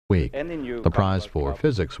week. The prize for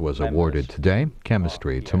physics was awarded today,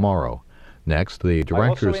 chemistry tomorrow. Next, the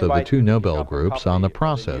directors of the two Nobel groups on the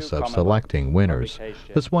process of selecting winners.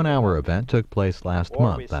 This one-hour event took place last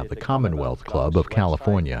month at the Commonwealth Club of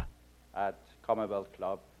California. At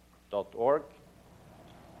commonwealthclub.org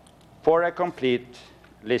for a complete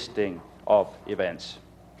listing of events.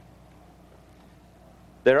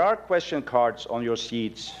 There are question cards on your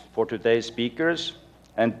seats for today's speakers,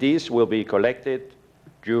 and these will be collected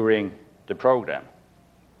during the program.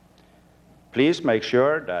 Please make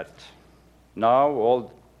sure that now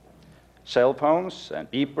all cell phones and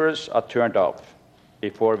beepers are turned off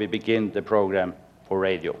before we begin the program for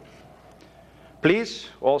radio. Please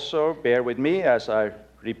also bear with me as I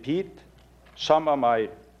repeat some of my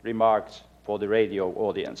remarks for the radio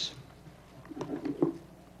audience.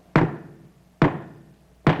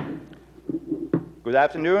 Good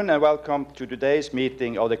afternoon and welcome to today's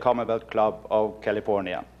meeting of the Commonwealth Club of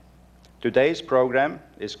California. Today's program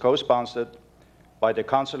is co-sponsored by the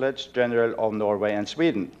Consulates General of Norway and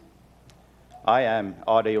Sweden. I am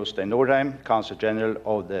Are Jostein Norheim, Consul General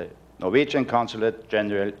of the Norwegian Consulate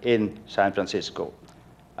General in San Francisco,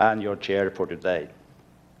 and your chair for today.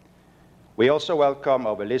 We also welcome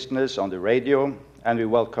our listeners on the radio, and we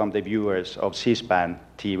welcome the viewers of C-SPAN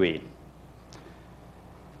TV.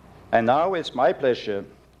 And now it's my pleasure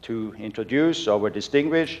to introduce our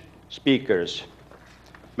distinguished speakers,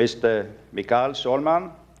 Mr. Mikael Solman,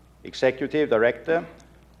 Executive Director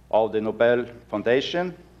of the Nobel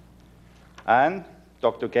Foundation, and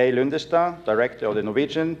Dr. Geir Lundestad, Director of the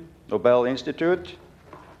Norwegian Nobel Institute,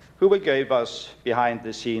 who will give us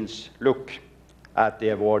behind-the-scenes look at the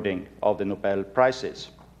awarding of the Nobel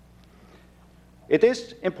Prizes. It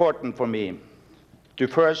is important for me to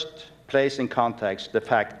first place in context the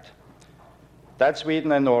fact that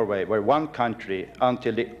Sweden and Norway were one country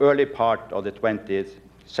until the early part of the 20th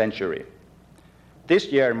century. This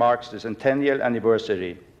year marks the centennial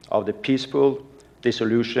anniversary of the peaceful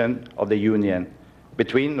dissolution of the Union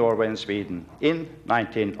between Norway and Sweden in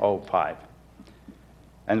 1905.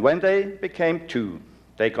 And when they became two,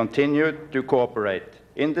 they continued to cooperate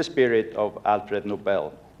in the spirit of Alfred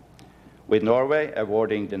Nobel, with Norway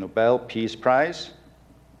awarding the Nobel Peace Prize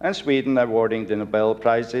and Sweden awarding the Nobel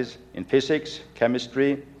Prizes in physics,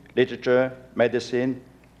 chemistry, literature, medicine,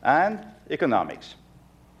 and economics.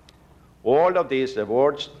 All of these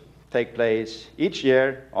awards take place each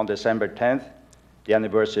year on December 10th, the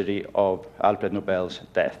anniversary of Alfred Nobel's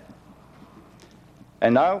death.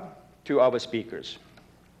 And now to our speakers.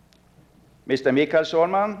 Mr. Mikael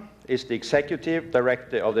Solman is the Executive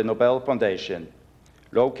Director of the Nobel Foundation,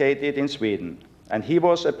 located in Sweden, and he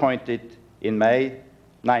was appointed in May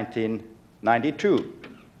 1992.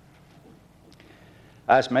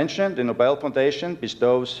 As mentioned, the Nobel Foundation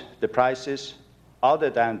bestows the prizes other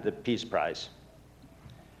than the Peace Prize.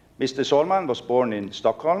 Mr. Solman was born in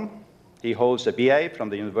Stockholm. He holds a BA from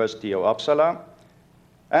the University of Uppsala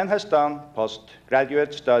and has done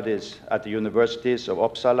postgraduate studies at the universities of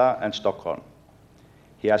Uppsala and Stockholm.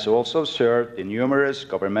 He has also served in numerous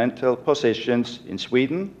governmental positions in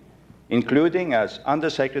Sweden, including as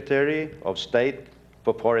Undersecretary of State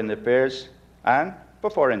for Foreign Affairs and for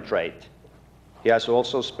Foreign Trade. He has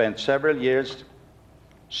also spent several years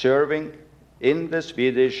serving in the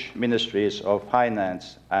Swedish Ministries of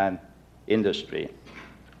Finance and Industry.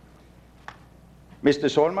 Mr.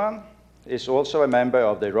 Solman is also a member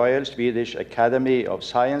of the Royal Swedish Academy of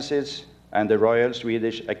Sciences and the Royal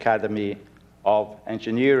Swedish Academy of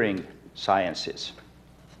Engineering Sciences.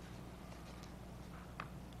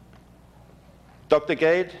 Dr.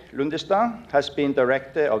 Geir Lundestad has been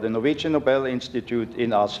director of the Norwegian Nobel Institute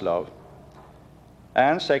in Oslo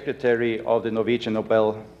and secretary of the Norwegian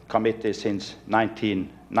Nobel Committee since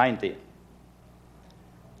 1990.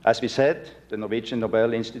 As we said, the Norwegian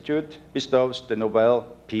Nobel Institute bestows the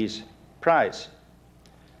Nobel Peace Prize.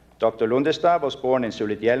 Dr. Lundestad was born in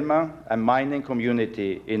Sulitjelma, a mining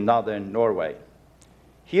community in northern Norway.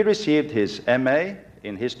 He received his MA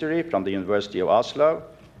in history from the University of Oslo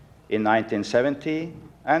in 1970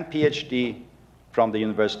 and PhD from the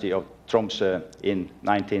University of Tromsø in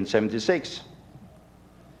 1976.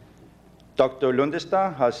 Dr.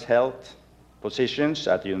 Lundestad has held positions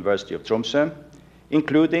at the University of Tromsø,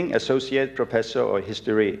 including Associate Professor of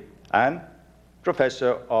History and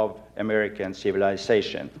Professor of American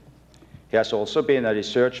Civilization. He has also been a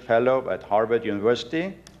research fellow at Harvard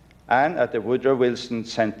University and at the Woodrow Wilson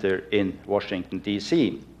Center in Washington,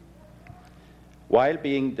 D.C. While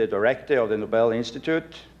being the director of the Nobel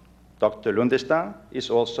Institute, Dr. Lundestad is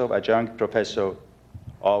also adjunct professor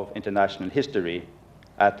of international history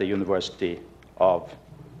at the University of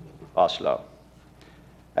Oslo.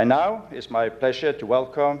 And now it's my pleasure to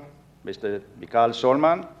welcome Mr. Mikael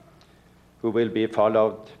Solman, who will be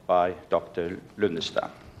followed by Dr. Lundestad.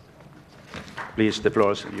 Please, the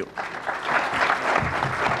floor is yours.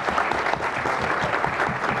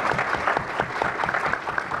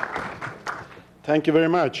 Thank you very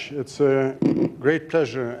much. It's a great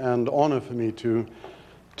pleasure and honor for me to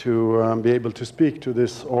be able to speak to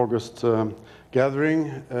this August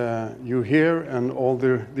gathering, you here and all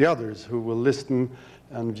the others who will listen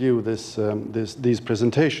and view these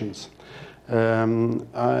presentations.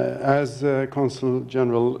 As Consul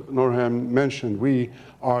General Norham mentioned, we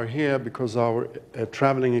are here because our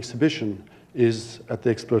traveling exhibition is at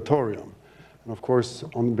the Exploratorium. And of course,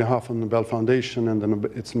 on behalf of the Nobel Foundation and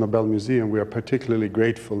its Nobel Museum, we are particularly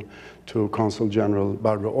grateful to Consul General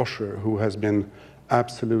Barbara Osher, who has been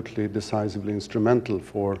absolutely decisively instrumental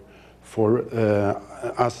for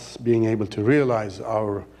us being able to realize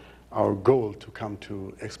our goal to come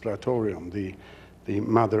to Exploratorium, the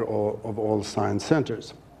mother of all science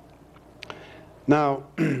centers. Now,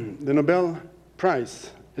 the Nobel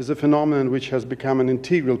Prize is a phenomenon which has become an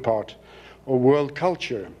integral part of world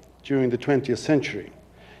culture during the 20th century.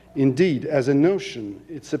 Indeed, as a notion,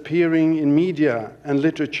 it's appearing in media and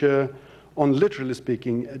literature on, literally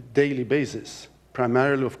speaking, a daily basis,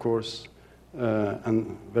 primarily, of course,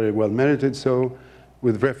 and very well merited so,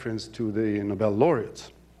 with reference to the Nobel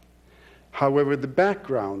laureates. However, the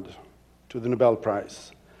background to the Nobel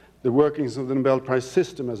Prize, the workings of the Nobel Prize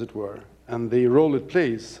system, as it were, and the role it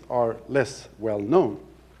plays are less well known.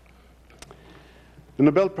 The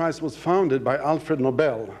Nobel Prize was founded by Alfred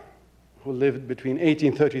Nobel, who lived between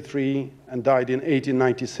 1833 and died in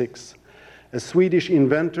 1896, a Swedish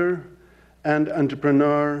inventor and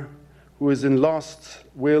entrepreneur who is in last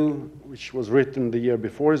will, which was written the year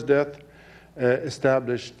before his death,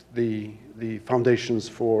 established the foundations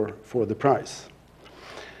for the prize.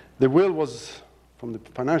 The will was, from the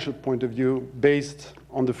financial point of view, based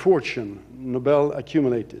on the fortune Nobel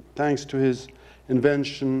accumulated thanks to his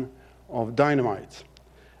invention of dynamite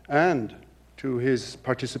and to his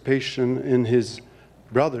participation in his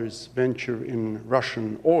brother's venture in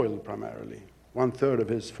Russian oil primarily. 1/3 of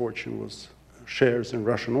his fortune was shares in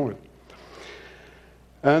Russian oil.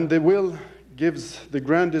 And the will gives the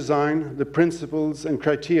grand design, the principles and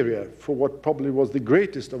criteria for what probably was the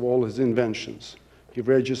greatest of all his inventions. He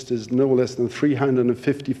registers no less than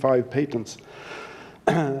 355 patents.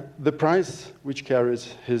 The prize which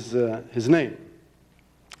carries his name.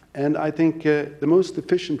 And I think the most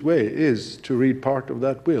efficient way is to read part of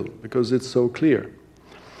that will, because it's so clear.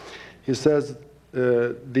 He says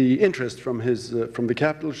the interest from the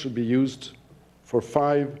capital should be used for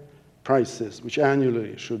 5 prizes, which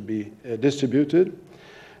annually should be distributed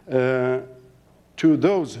to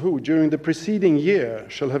those who, during the preceding year,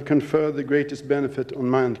 shall have conferred the greatest benefit on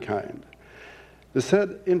mankind. The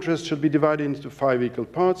said interest shall be divided into 5 equal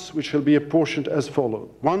parts, which shall be apportioned as follows.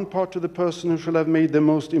 1 part to the person who shall have made the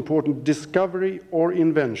most important discovery or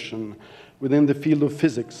invention within the field of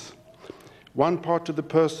physics. 1 part to the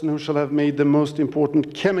person who shall have made the most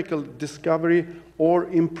important chemical discovery or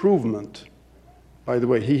improvement. By the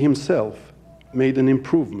way, he himself made an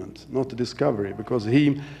improvement, not a discovery, because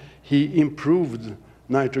he improved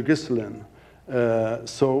nitroglycerin,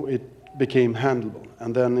 so it became handleable,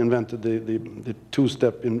 and then invented the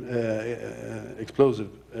 2-step explosive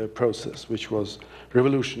process, which was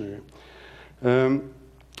revolutionary.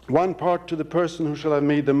 1 part to the person who shall have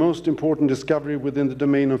made the most important discovery within the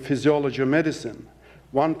domain of physiology or medicine.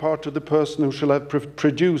 1 part to the person who shall have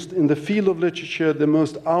produced in the field of literature the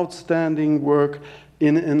most outstanding work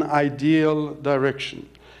in an ideal direction.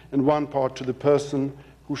 And 1 part to the person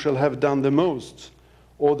who shall have done the most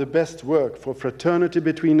or the best work for fraternity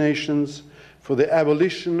between nations, for the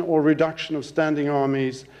abolition or reduction of standing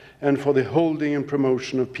armies, and for the holding and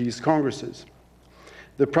promotion of peace congresses.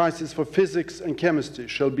 The prizes for physics and chemistry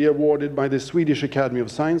shall be awarded by the Swedish Academy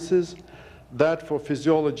of Sciences, that for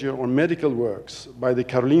physiology or medical works by the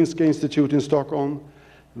Karolinska Institute in Stockholm,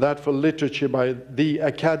 that for literature by the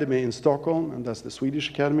Academy in Stockholm, and that's the Swedish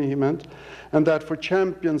Academy he meant, and that for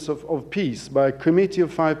champions of peace by a committee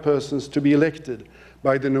of 5 persons to be elected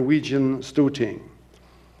by the Norwegian Storting.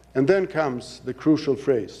 And then comes the crucial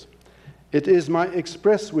phrase. It is my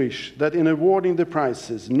express wish that in awarding the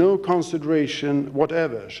prizes, no consideration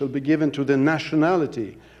whatever shall be given to the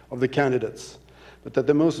nationality of the candidates, but that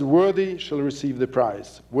the most worthy shall receive the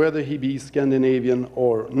prize, whether he be Scandinavian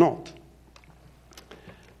or not.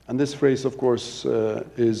 And this phrase, of course,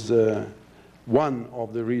 is one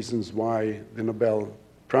of the reasons why the Nobel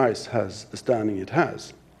Prize has the standing it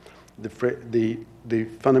has. The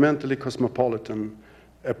fundamentally cosmopolitan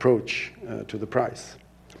approach to the prize.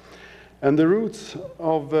 And the roots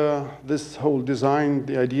of this whole design,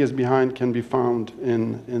 the ideas behind, can be found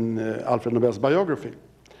in Alfred Nobel's biography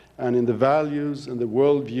and in the values and the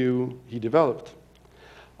worldview he developed.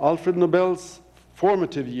 Alfred Nobel's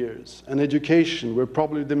formative years and education were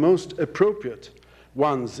probably the most appropriate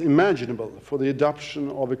ones imaginable for the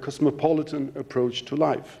adoption of a cosmopolitan approach to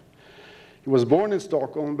life. He was born in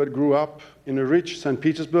Stockholm but grew up in a rich St.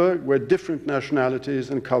 Petersburg where different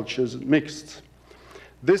nationalities and cultures mixed.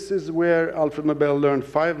 This is where Alfred Nobel learned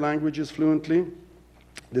 5 languages fluently,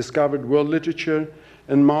 discovered world literature,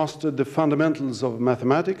 and mastered the fundamentals of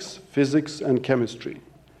mathematics, physics, and chemistry.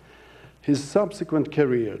 His subsequent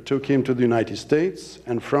career took him to the United States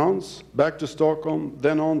and France, back to Stockholm,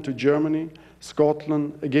 then on to Germany,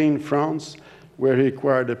 Scotland, again France, where he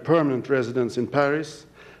acquired a permanent residence in Paris,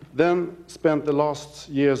 then spent the last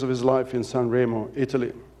years of his life in San Remo,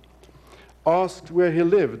 Italy. Asked where he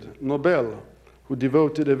lived, Nobel, who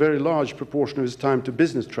devoted a very large proportion of his time to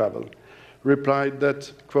business travel, replied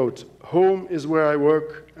that, quote, "Home is where I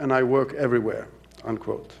work, and I work everywhere,"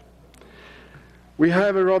 unquote. We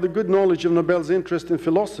have a rather good knowledge of Nobel's interest in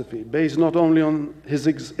philosophy, based not only on his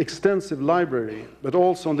extensive library, but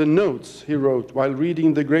also on the notes he wrote while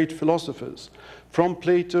reading the great philosophers, from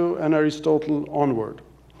Plato and Aristotle onward.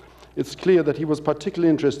 It's clear that he was particularly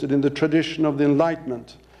interested in the tradition of the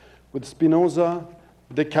Enlightenment, with Spinoza,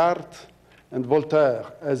 Descartes, and Voltaire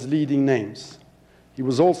as leading names. He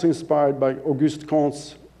was also inspired by Auguste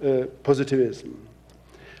Comte's positivism.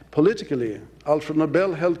 Politically, Alfred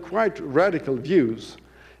Nobel held quite radical views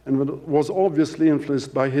and was obviously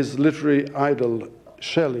influenced by his literary idol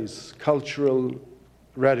Shelley's cultural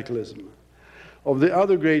radicalism. Of the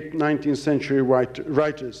other great 19th century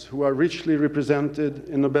writers who are richly represented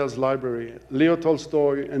in Nobel's library, Leo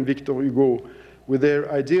Tolstoy and Victor Hugo, with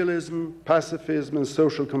their idealism, pacifism, and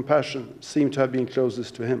social compassion, seem to have been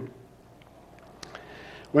closest to him.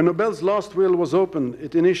 When Nobel's last will was opened,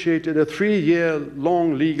 it initiated a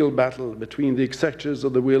 3-year-long legal battle between the executors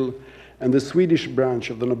of the will and the Swedish branch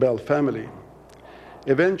of the Nobel family.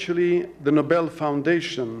 Eventually, the Nobel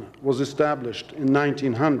Foundation was established in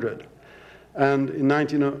 1900, and in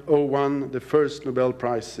 1901, the first Nobel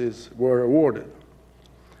Prizes were awarded.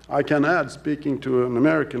 I can add, speaking to an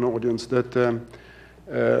American audience, that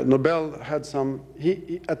Nobel had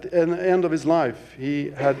at the end of his life, he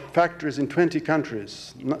had factories in 20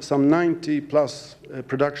 countries, some 90 plus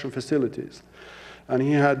production facilities, and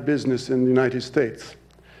he had business in the United States.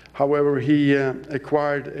 However, he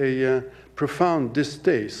acquired a profound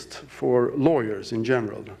distaste for lawyers in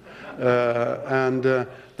general, and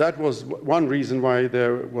that was one reason why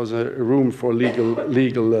there was a room for legal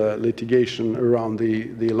litigation around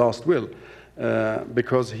the last will.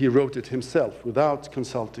 Because he wrote it himself without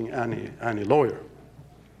consulting any lawyer.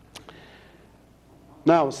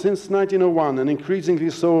 Now, since 1901, and increasingly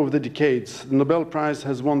so over the decades, the Nobel Prize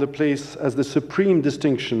has won the place as the supreme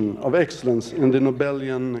distinction of excellence in the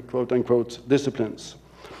Nobelian, quote-unquote, disciplines.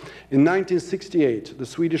 In 1968, the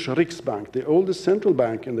Swedish Riksbank, the oldest central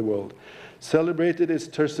bank in the world, celebrated its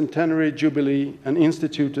tercentenary jubilee and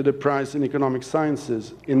instituted a prize in economic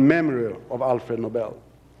sciences in memory of Alfred Nobel.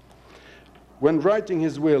 When writing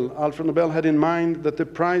his will, Alfred Nobel had in mind that the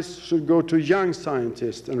prize should go to young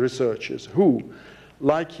scientists and researchers who,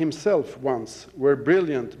 like himself once, were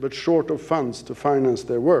brilliant but short of funds to finance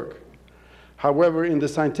their work. However, in the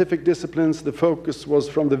scientific disciplines, the focus was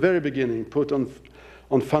from the very beginning put on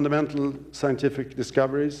fundamental scientific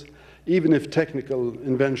discoveries, even if technical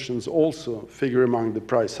inventions also figure among the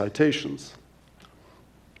prize citations.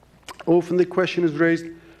 Often the question is raised,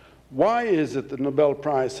 why is it that the Nobel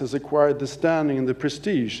Prize has acquired the standing and the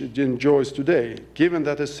prestige it enjoys today, given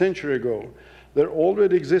that a century ago there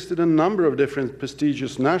already existed a number of different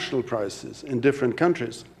prestigious national prizes in different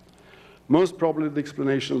countries? Most probably the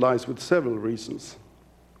explanation lies with several reasons.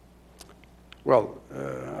 Well,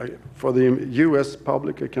 for the US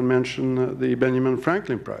public, I can mention the Benjamin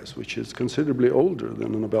Franklin Prize, which is considerably older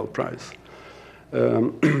than the Nobel Prize.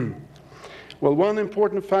 Well, one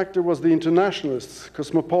important factor was the internationalist,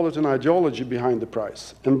 cosmopolitan ideology behind the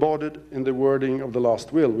prize, embodied in the wording of the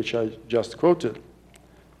last will, which I just quoted,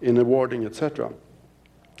 in awarding, etc.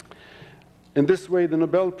 In this way, the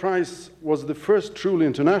Nobel Prize was the first truly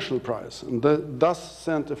international prize, and thus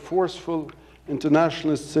sent a forceful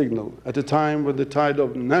internationalist signal at a time when the tide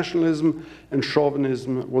of nationalism and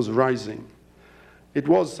chauvinism was rising. It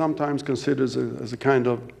was sometimes considered as a kind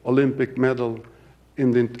of Olympic medal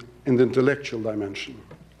in the intellectual dimension.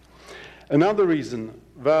 Another reason,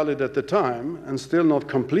 valid at the time and still not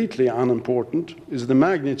completely unimportant, is the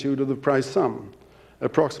magnitude of the prize sum.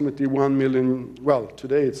 approximately 1 million, well,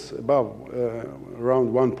 today it's above,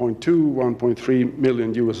 around 1.2, 1.3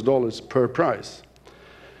 million US dollars per prize.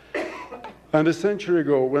 And a century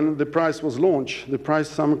ago, when the prize was launched, the prize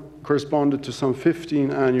sum corresponded to some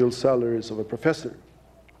 15 annual salaries of a professor.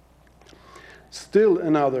 Still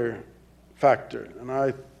another factor, and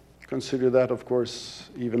I consider that, of course,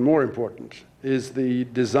 even more important, is the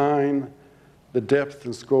design, the depth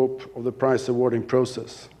and scope of the prize awarding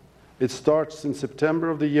process. It starts in September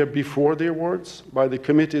of the year before the awards by the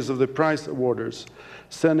committees of the prize awarders,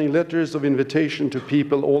 sending letters of invitation to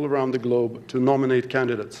people all around the globe to nominate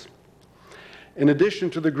candidates. In addition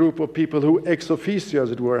to the group of people who ex officio,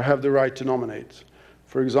 as it were, have the right to nominate.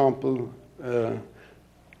 For example,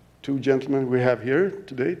 two gentlemen we have here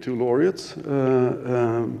today, two laureates,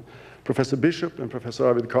 Professor Bishop and Professor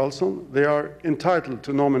Arvid Carlsson. They are entitled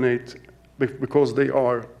to nominate because they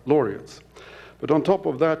are laureates. But on top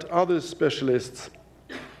of that, other specialists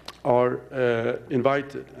are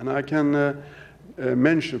invited. And I can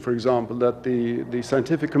mention, for example, that the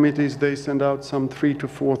scientific committees, they send out some 3,000 to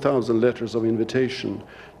 4,000 letters of invitation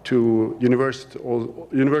to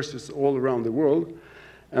universities all around the world,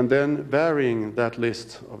 and then varying that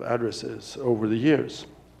list of addresses over the years.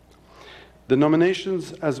 The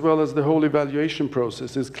nominations, as well as the whole evaluation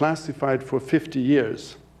process, is classified for 50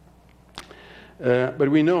 years. But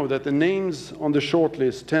we know that the names on the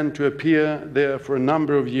shortlist tend to appear there for a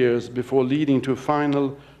number of years before leading to a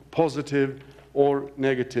final positive or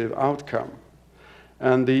negative outcome.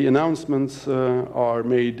 And the announcements are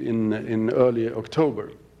made in early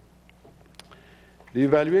October. The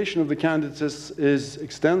evaluation of the candidates is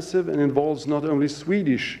extensive and involves not only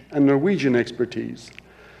Swedish and Norwegian expertise,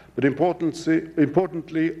 but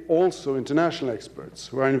importantly also international experts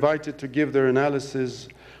who are invited to give their analysis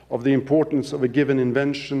of the importance of a given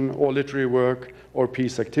invention or literary work or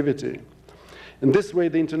peace activity. In this way,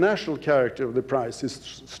 the international character of the prize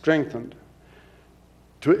is strengthened.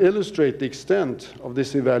 To illustrate the extent of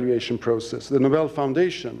this evaluation process, the Nobel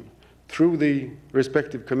Foundation, through the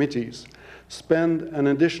respective committees, spend an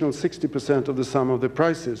additional 60% of the sum of the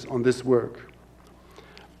prizes on this work.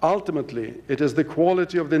 Ultimately, it is the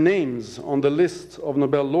quality of the names on the list of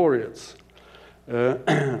Nobel laureates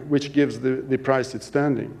which gives the prize its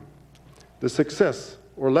standing. The success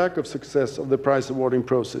or lack of success of the prize awarding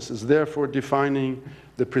process is therefore defining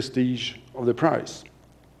the prestige of the prize.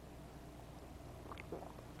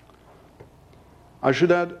 I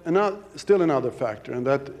should add still another factor, and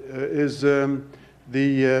that is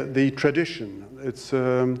the tradition. It's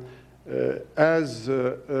as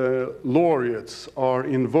laureates are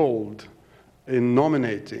involved in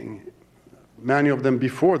nominating, many of them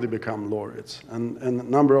before they become laureates, and a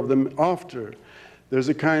number of them after, there's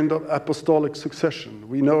a kind of apostolic succession.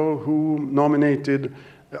 We know who nominated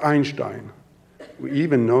Einstein. We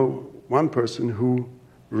even know one person who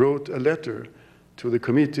wrote a letter to the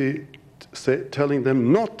committee telling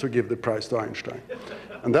them not to give the prize to Einstein.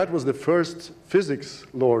 And that was the first physics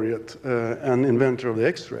laureate and inventor of the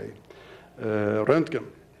X-ray, Röntgen.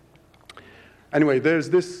 Anyway,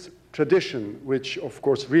 there's this tradition which, of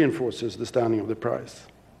course, reinforces the standing of the prize.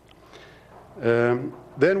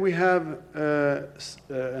 Then we have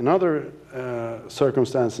another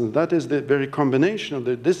circumstance, and that is the very combination of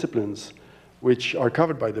the disciplines which are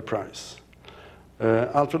covered by the prize.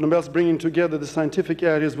 Alfred Nobel's bringing together the scientific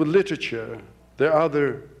areas with literature, the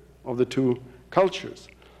other of the two cultures,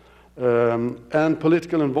 and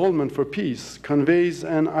political involvement for peace conveys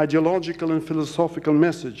an ideological and philosophical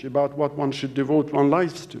message about what one should devote one's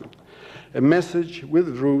life to, a message with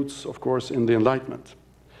roots, of course, in the Enlightenment.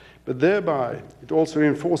 But thereby, it also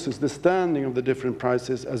reinforces the standing of the different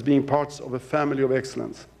prizes as being parts of a family of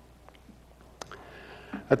excellence.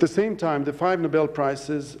 At the same time, the 5 Nobel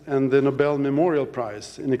Prizes and the Nobel Memorial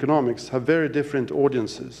Prize in economics have very different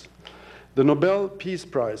audiences. The Nobel Peace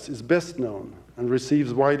Prize is best known and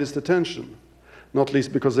receives widest attention, not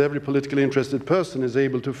least because every politically interested person is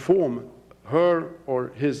able to form her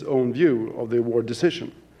or his own view of the award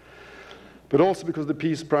decision, but also because the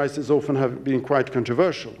Peace Prizes often have been quite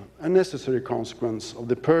controversial, a necessary consequence of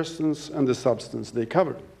the persons and the substance they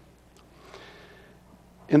cover.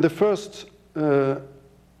 In the first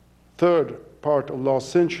third part of last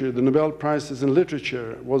century, the Nobel Prizes in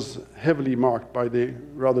literature was heavily marked by the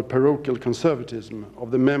rather parochial conservatism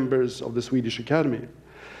of the members of the Swedish Academy,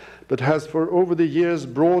 but has for over the years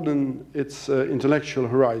broadened its intellectual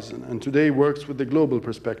horizon and today works with the global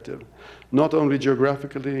perspective, not only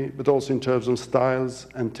geographically, but also in terms of styles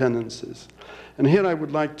and tendencies. And here I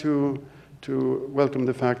would like to to welcome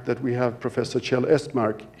the fact that we have Professor Kjell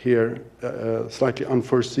Estmark here, slightly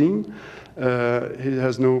unforeseen. He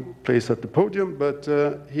has no place at the podium, but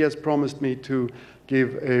he has promised me to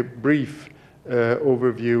give a brief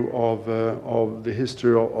overview of the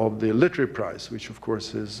history of the Literary Prize, which of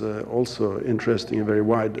course is also interesting a very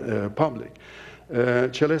wide public.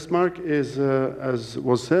 Kjell Estmark is, as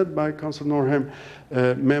was said by Council Norheim,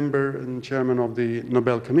 member and chairman of the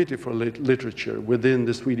Nobel Committee for Literature within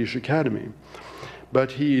the Swedish Academy.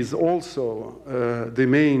 But he is also the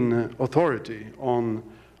main authority on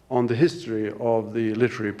the history of the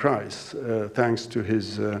Literary Prize, thanks to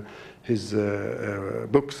his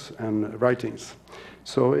books and writings.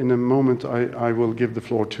 So in a moment, I will give the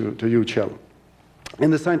floor to you, Kjell. In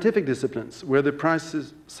the scientific disciplines, where the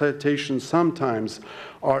prize citations sometimes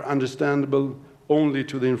are understandable only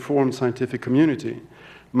to the informed scientific community,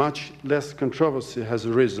 much less controversy has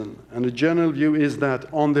arisen, and the general view is that,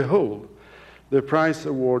 on the whole, the prize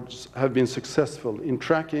awards have been successful in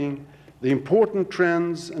tracking the important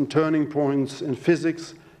trends and turning points in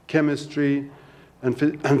physics, chemistry, and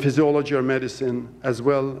physiology or medicine, as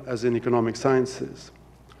well as in economic sciences.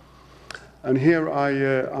 And here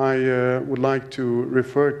I would like to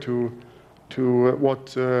refer to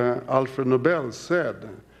what Alfred Nobel said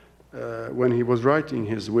when he was writing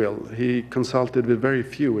his will. He consulted with very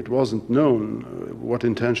few. It wasn't known what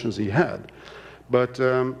intentions he had. But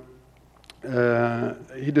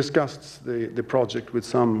he discussed the project with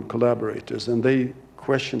some collaborators, and they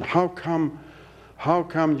questioned, how come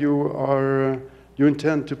you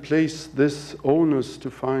intend to place this onus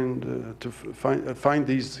to find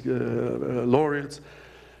these laureates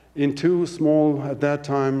in two small, at that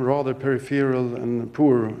time, rather peripheral and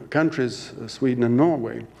poor countries, Sweden and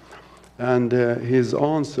Norway? And his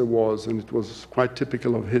answer was, and it was quite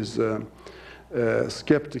typical of his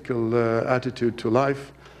skeptical attitude to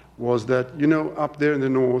life, was that, you know, up there in the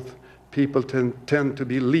north, people tend to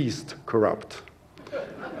be least corrupt.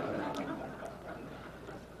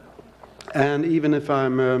 And even if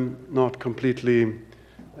I'm not completely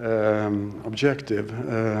objective,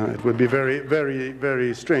 it would be very, very,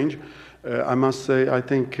 very strange. I must say, I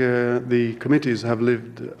think the committees have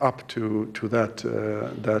lived up to that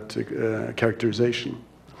characterization.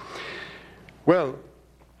 Well,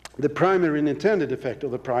 the primary and intended effect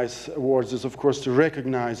of the prize awards is, of course, to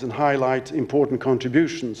recognize and highlight important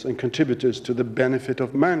contributions and contributors to the benefit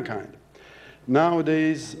of mankind.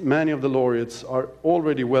 Nowadays, many of the laureates are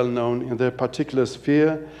already well known in their particular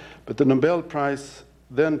sphere, but the Nobel Prize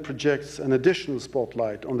then projects an additional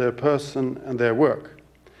spotlight on their person and their work.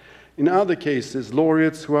 In other cases,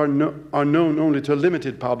 laureates who are known only to a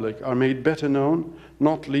limited public are made better known,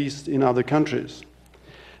 not least in other countries.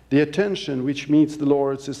 The attention which meets the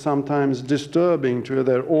laureates is sometimes disturbing to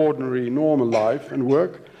their ordinary, normal life and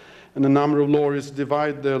work, and a number of laureates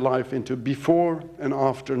divide their life into before and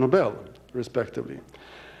after Nobel, respectively.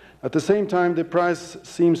 At the same time, the prize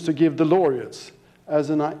seems to give the laureates, as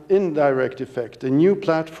an indirect effect, a new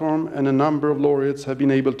platform, and a number of laureates have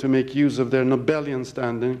been able to make use of their Nobelian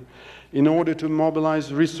standing in order to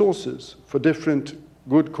mobilize resources for different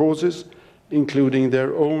good causes, including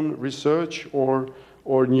their own research or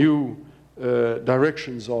new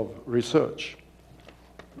directions of research.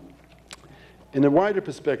 In a wider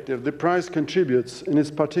perspective, the prize contributes in its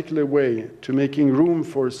particular way to making room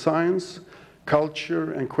for science,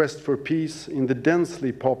 culture, and quest for peace in the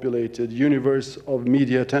densely populated universe of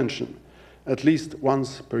media attention, at least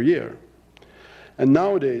once per year. And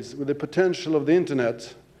nowadays, with the potential of the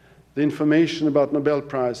internet, the information about Nobel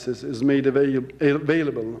Prizes is made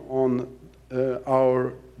available on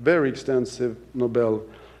our very extensive Nobel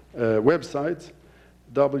website,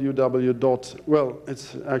 well,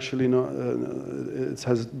 it's actually not, it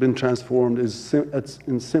has been transformed in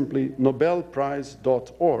simply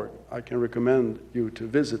nobelprize.org. I can recommend you to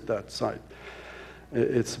visit that site.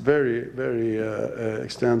 It's very, very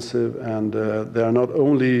extensive, and there are not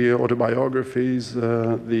only autobiographies,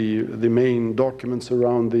 the main documents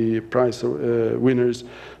around the prize winners,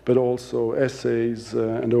 but also essays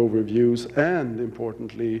and overviews, and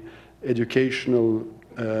importantly, educational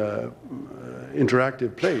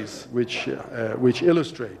interactive plays which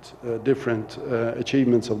illustrate different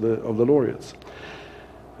achievements of the laureates.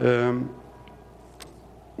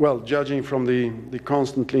 Well, judging from the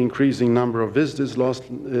constantly increasing number of visitors, last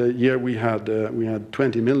year we had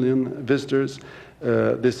 20 million visitors.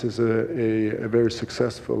 This is a very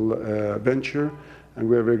successful venture, and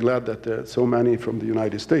we're very glad that so many from the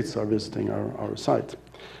United States are visiting our site.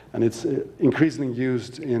 And it's increasingly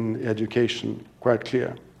used in education, quite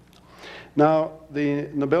clear. Now, the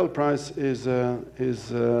Nobel Prize is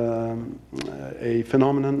a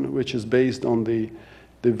phenomenon which is based on the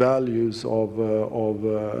values of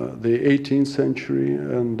the 18th century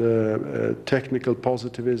and technical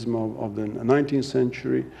positivism of the 19th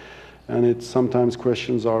century. And sometimes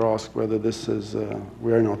questions are asked whether this is,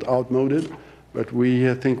 we are not outmoded, but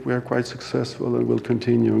we think we are quite successful and will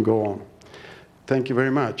continue and go on. Thank you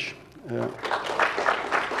very much.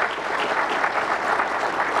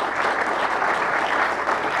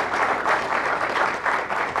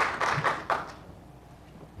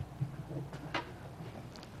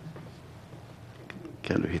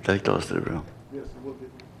 Kan du hitta ett glas där bra? Yes, it will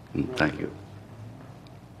be. Thank you.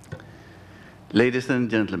 Ladies and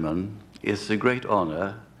gentlemen, it's a great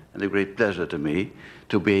honor and a great pleasure to me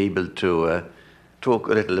to be able to talk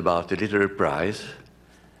a little about the Literary Prize.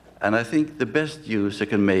 And I think the best use I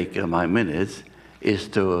can make of my minutes is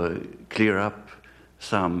to clear up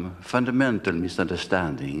some fundamental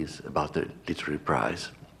misunderstandings about the Literary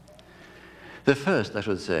Prize. The first, I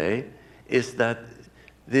should say, is that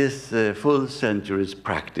this full century's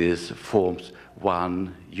practice forms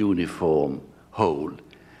one uniform whole.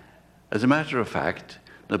 As a matter of fact,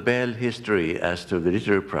 Nobel history as to the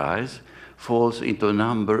Literary Prize falls into a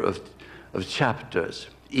number of chapters,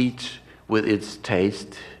 each with its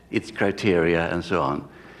taste, its criteria, and so on.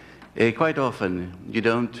 Quite often, you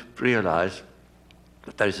don't realize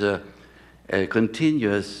that there's a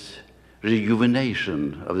continuous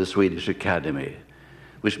rejuvenation of the Swedish Academy,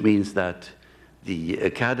 which means that the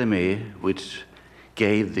Academy, which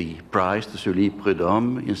gave the prize to Sully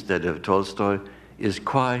Prudhomme instead of Tolstoy, is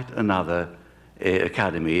quite another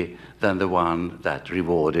academy than the one that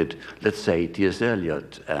rewarded, let's say, T.S.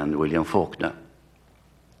 Eliot and William Faulkner.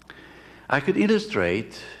 I could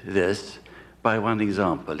illustrate this by one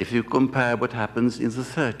example. If you compare what happens in the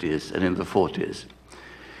 30s and in the 40s.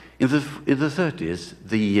 In the 30s,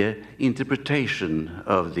 the interpretation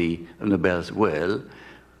of the Nobel's will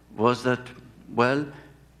was that, well,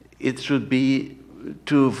 it should be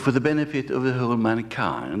for the benefit of the whole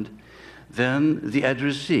mankind. Then the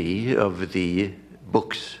addressee of the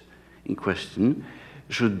books in question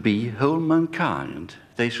should be whole mankind.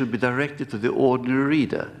 They should be directed to the ordinary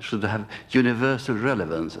reader, should have universal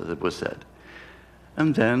relevance, as it was said.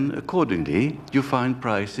 And then, accordingly, you find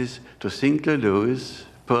prizes to Sinclair Lewis,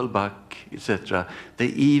 Pearl Buck, etc. They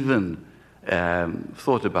even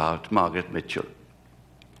thought about Margaret Mitchell,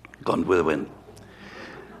 Gone with the Wind.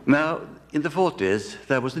 Now, in the 40s,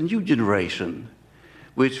 there was a new generation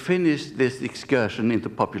which finished this excursion into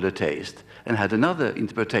popular taste and had another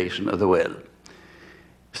interpretation of the will.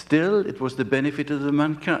 Still, it was the benefit of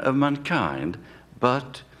mankind,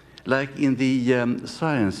 but like in the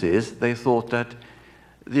sciences, they thought that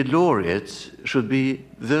the laureates should be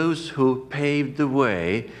those who paved the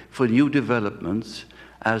way for new developments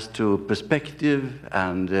as to perspective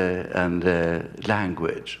and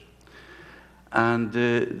language. And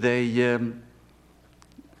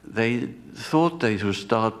they thought they should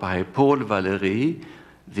start by Paul Valéry,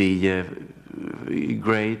 the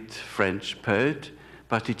great French poet,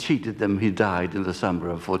 but he cheated them. He died in the summer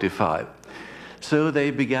of 45. So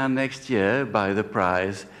they began next year by the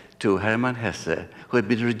prize to Hermann Hesse, who had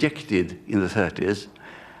been rejected in the 30s,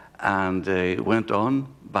 and went on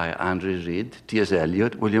by André Gide, T.S.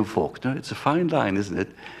 Eliot, William Faulkner. It's a fine line, isn't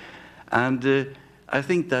it? And I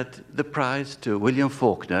think that the prize to William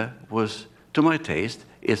Faulkner was, to my taste,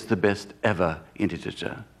 is the best ever in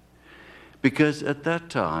literature. Because at that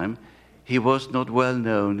time, he was not well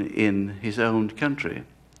known in his own country.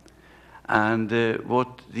 And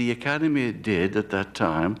what the Academy did at that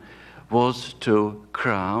time was to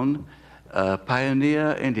crown a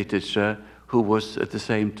pioneer in literature who was at the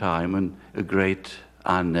same time a great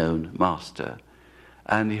unknown master.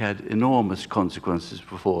 And he had enormous consequences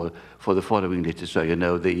for the following literature. You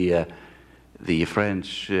know, the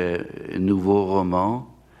French Nouveau Roman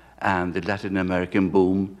and the Latin American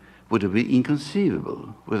boom would have been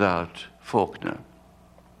inconceivable without Faulkner.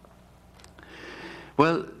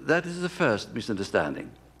 Well, that is the first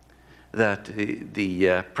misunderstanding, that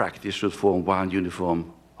the practice should form one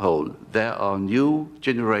uniform whole. There are new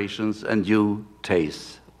generations and new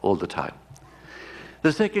tastes all the time.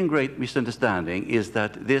 The second great misunderstanding is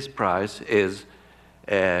that this prize is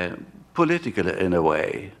political in a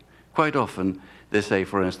way. Quite often they say,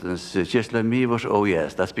 for instance, Czesław Miłosz, oh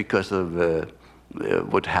yes, that's because of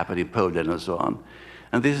what happened in Poland and so on.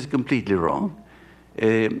 And this is completely wrong.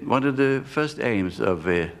 One of the first aims of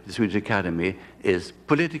the Swedish Academy is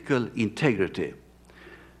political integrity.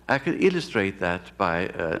 I can illustrate that by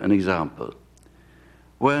an example.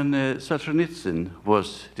 When Solzhenitsyn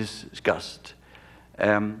was discussed,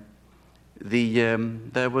 there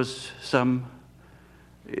was some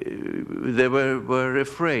they were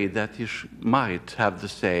afraid that he might have the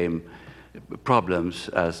same problems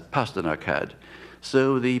as Pasternak had.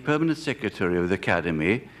 So the permanent secretary of the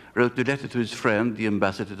Academy wrote a letter to his friend, the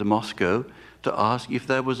ambassador to Moscow, to ask if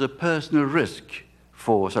there was a personal risk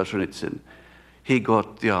for Solzhenitsyn. He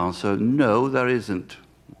got the answer, no, there isn't.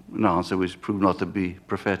 An answer which proved not to be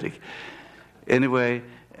prophetic. Anyway,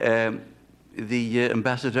 the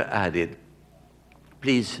ambassador added,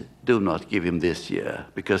 please do not give him this year,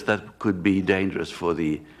 because that could be dangerous for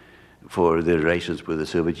the relations with the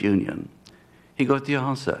Soviet Union. He got the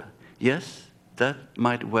answer, yes, that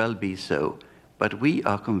might well be so, but we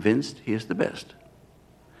are convinced he is the best.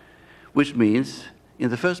 Which means, in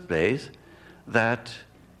the first place, that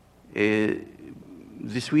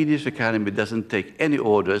the Swedish Academy doesn't take any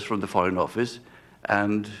orders from the Foreign Office,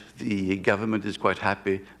 and the government is quite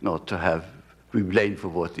happy not to be blamed for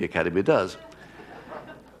what the Academy does.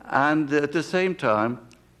 And at the same time,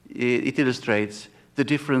 it illustrates the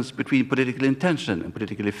difference between political intention and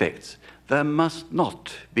political effects. There must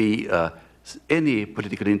not be any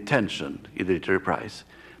political intention in the literary prize.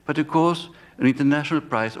 But of course, an international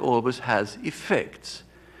prize always has effects.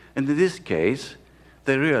 And in this case,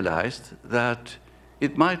 they realized that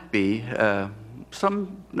it might be there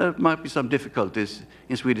might be some difficulties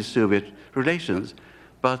in Swedish-Soviet relations,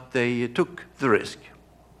 but they took the risk.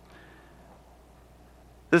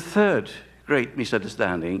 The third great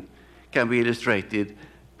misunderstanding can be illustrated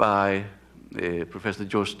by Professor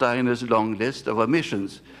George Steiner's long list of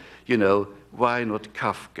omissions. You know, why not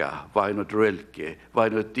Kafka? Why not Rilke? Why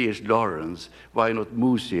not D.H. Lawrence? Why not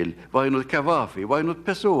Musil? Why not Cavafy? Why not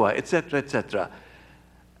Pessoa? Etc., etc.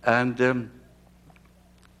 And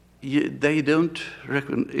they don't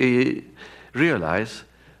realize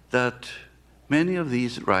that many of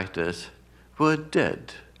these writers were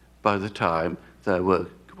dead by the time their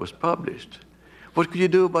work was published. What could you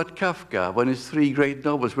do about Kafka when his 3 great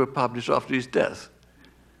novels were published after his death?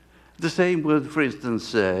 The same with, for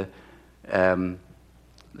instance, let's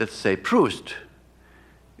say Proust.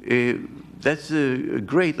 That's a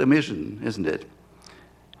great omission, isn't it?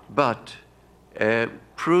 But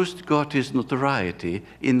Proust got his notoriety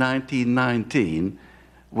in 1919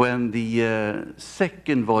 when the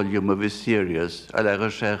second volume of his series, À la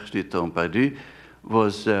recherche du temps perdu,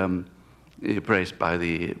 was praised by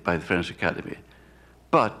the French Academy.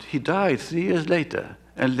 But he died 3 years later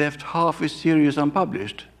and left half his series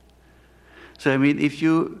unpublished. So, I mean, if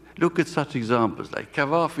you look at such examples like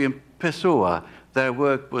Cavafy and Pessoa, their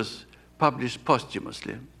work was published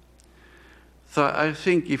posthumously. So I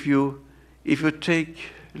think if you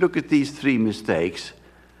look at these 3 mistakes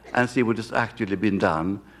and see what has actually been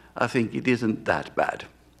done, I think it isn't that bad.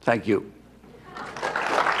 Thank you.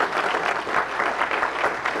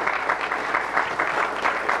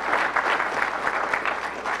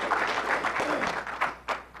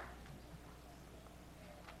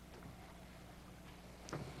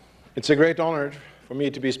 It's a great honor for me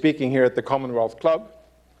to be speaking here at the Commonwealth Club.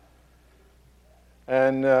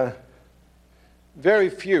 And very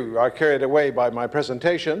few are carried away by my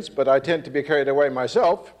presentations, but I tend to be carried away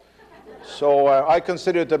myself. So I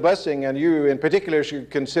consider it a blessing, and you in particular should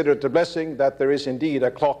consider it a blessing that there is indeed a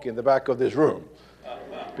clock in the back of this room.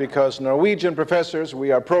 Because Norwegian professors,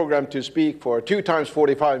 we are programmed to speak for 2 times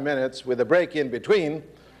 45 minutes with a break in between,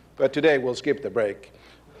 but today we'll skip the break.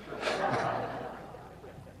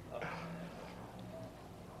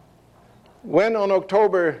 When on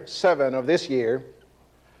October 7 of this year,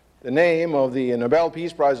 the name of the Nobel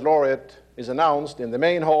Peace Prize laureate is announced in the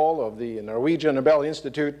main hall of the Norwegian Nobel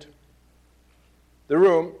Institute, the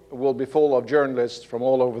room will be full of journalists from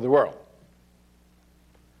all over the world.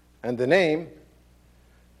 And the name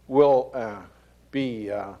will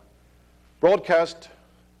be broadcast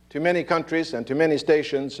to many countries and to many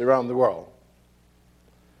stations around the world.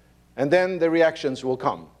 And then the reactions will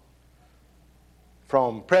come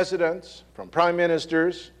from presidents, from prime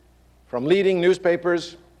ministers, from leading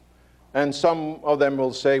newspapers, and some of them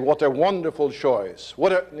will say, what a wonderful choice,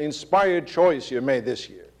 what an inspired choice you made this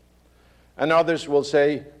year. And others will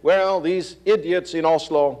say, well, these idiots in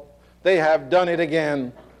Oslo, they have done it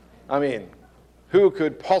again. I mean, who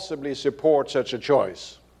could possibly support such a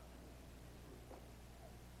choice?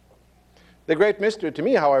 The great mystery to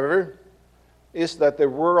me, however, is that the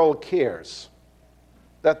world cares,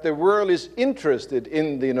 that the world is interested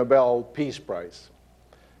in the Nobel Peace Prize.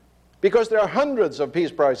 Because there are hundreds of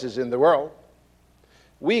peace prizes in the world.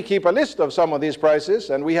 We keep a list of some of these prizes,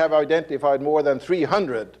 and we have identified more than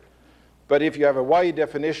 300. But if you have a wide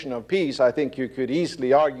definition of peace, I think you could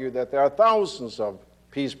easily argue that there are thousands of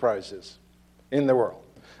peace prizes in the world.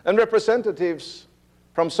 And representatives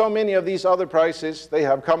from so many of these other prizes, they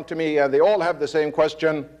have come to me and they all have the same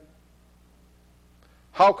question: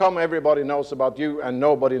 how come everybody knows about you and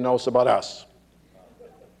nobody knows about us?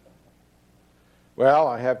 Well,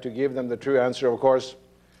 I have to give them the true answer, of course.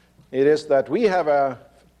 It is that we have a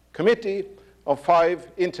committee of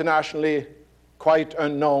 5 internationally quite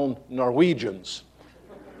unknown Norwegians.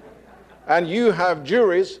 And you have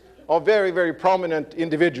juries of very, very prominent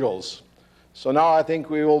individuals. So now I think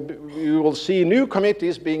we will see new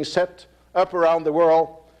committees being set up around the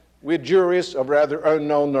world with juries of rather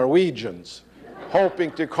unknown Norwegians,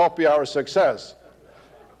 hoping to copy our success.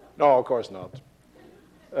 No, of course not.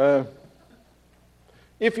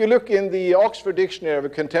 If you look in the Oxford Dictionary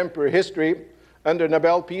of Contemporary History, under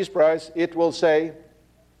Nobel Peace Prize, it will say,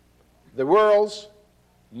 the world's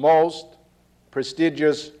most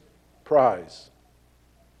prestigious prize.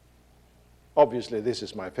 Obviously, this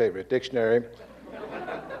is my favorite dictionary.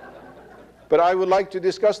 But I would like to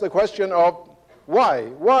discuss the question of why.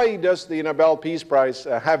 Why does the Nobel Peace Prize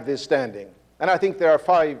have this standing? And I think there are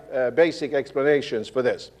 5 basic explanations for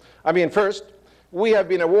this. I mean, first, we have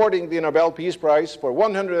been awarding the Nobel Peace Prize for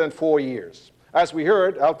 104 years. As we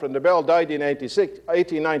heard, Alfred Nobel died in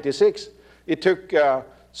 1896. It took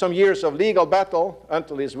some years of legal battle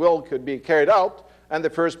until his will could be carried out, and the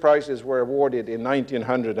first prizes were awarded in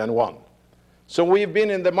 1901. So we've been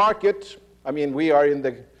in the market. I mean, we are in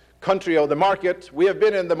the country of the market. We have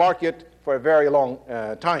been in the market for a very long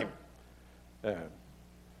time.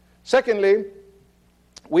 Secondly,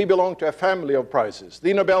 we belong to a family of prizes,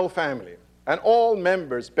 the Nobel family, and all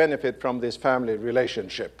members benefit from this family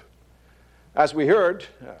relationship. As we heard,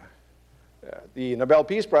 the Nobel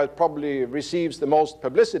Peace Prize probably receives the most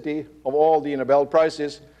publicity of all the Nobel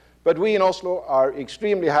Prizes, but we in Oslo are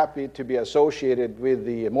extremely happy to be associated with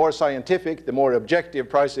the more scientific, the more objective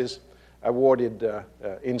prizes awarded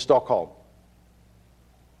in Stockholm.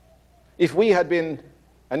 If we had been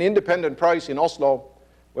an independent prize in Oslo,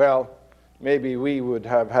 well, maybe we would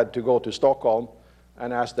have had to go to Stockholm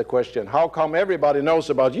and ask the question, how come everybody knows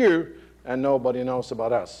about you and nobody knows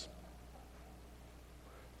about us?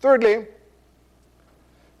 Thirdly,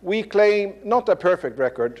 we claim not a perfect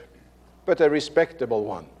record, but a respectable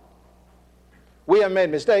one. We have made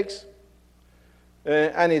mistakes,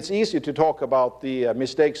 and it's easy to talk about the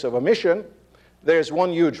mistakes of omission. There's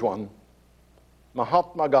one huge one.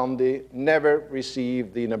 Mahatma Gandhi never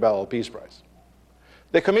received the Nobel Peace Prize.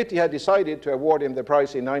 The committee had decided to award him the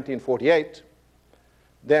prize in 1948.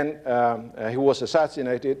 Then he was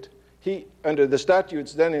assassinated. Under the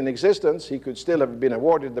statutes then in existence, he could still have been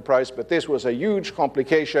awarded the prize, but this was a huge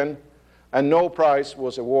complication, and no prize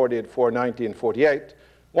was awarded for 1948.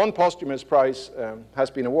 One posthumous prize has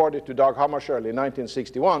been awarded to Dag Hammarskjöld in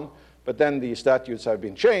 1961, but then the statutes have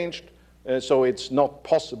been changed, so it's not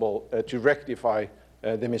possible to rectify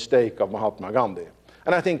the mistake of Mahatma Gandhi.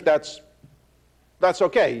 And I think that's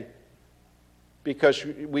okay, because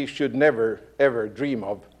we should never, ever dream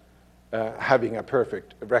of having a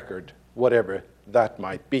perfect record, whatever that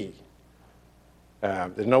might be.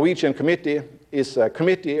 The Norwegian committee is a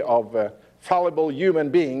committee of fallible human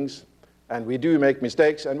beings, and we do make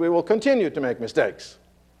mistakes, and we will continue to make mistakes.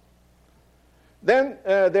 Then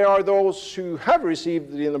there are those who have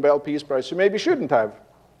received the Nobel Peace Prize who maybe shouldn't have.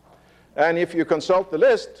 And if you consult the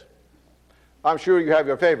list, I'm sure you have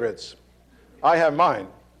your favorites. I have mine.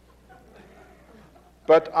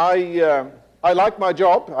 But I like my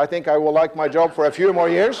job. I think I will like my job for a few more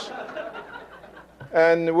years.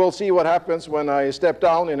 And we'll see what happens when I step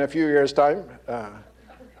down in a few years' time,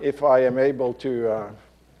 if I am able to,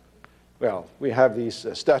 well, we have these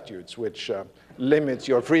statutes which limits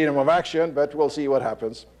your freedom of action, but we'll see what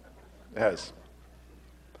happens. Yes.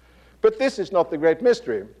 But this is not the great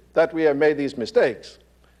mystery, that we have made these mistakes.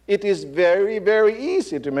 It is very, very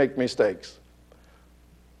easy to make mistakes.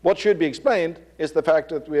 What should be explained is the fact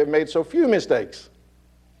that we have made so few mistakes.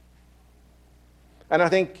 And I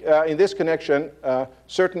think in this connection,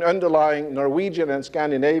 certain underlying Norwegian and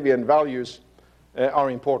Scandinavian values are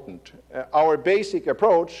important. Our basic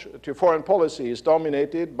approach to foreign policy is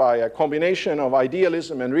dominated by a combination of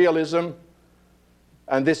idealism and realism,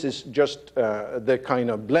 and this is just the kind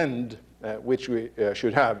of blend which we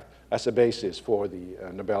should have as a basis for the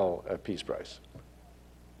Nobel Peace Prize.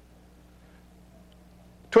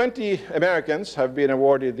 20 Americans have been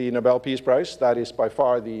awarded the Nobel Peace Prize. That is by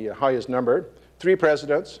far the highest number. 3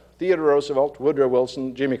 presidents, Theodore Roosevelt, Woodrow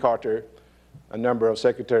Wilson, Jimmy Carter, a number of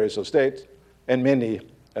secretaries of state, and many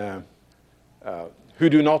who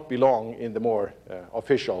do not belong in the more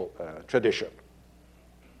official tradition.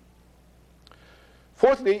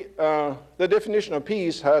 Fourthly, the definition of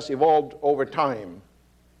peace has evolved over time.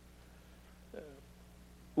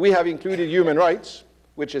 We have included human rights,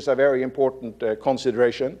 which is a very important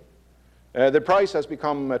consideration. The prize has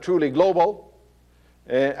become truly global,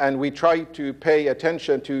 and we try to pay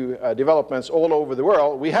attention to developments all over the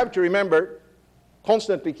world. We have to remember,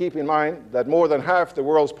 constantly keep in mind, that more than half the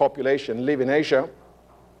world's population live in Asia.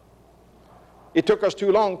 It took us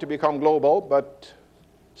too long to become global, but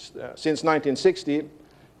since 1960,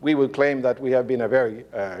 we will claim that we have been a very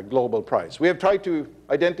global prize. We have tried to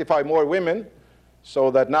identify more women,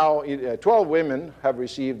 so that now 12 women have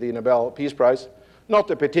received the Nobel Peace Prize.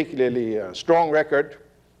 Not a particularly strong record.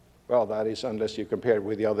 Well, that is unless you compare it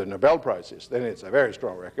with the other Nobel Prizes. Then it's a very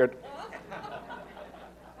strong record.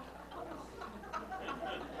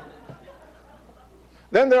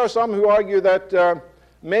 Then there are some who argue that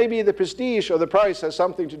maybe the prestige of the prize has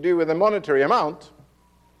something to do with the monetary amount.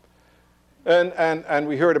 And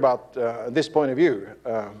we heard about this point of view.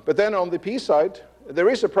 But then on the peace side, there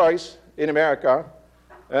is a prize in America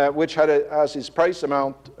which had as its price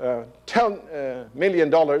amount $10 million,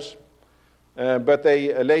 but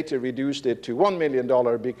they later reduced it to $1 million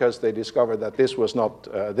because they discovered that this was not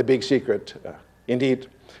the big secret indeed.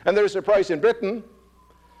 And there is a prize in Britain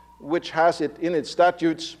which has it in its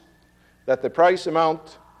statutes that the price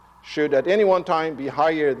amount should at any one time be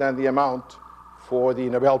higher than the amount for the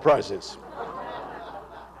Nobel Prizes.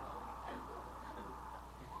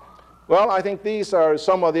 Well, I think these are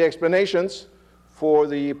some of the explanations for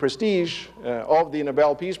the prestige of the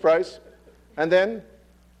Nobel Peace Prize. And then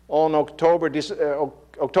on October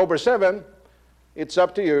 7, it's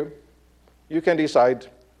up to you. You can decide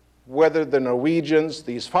whether the Norwegians,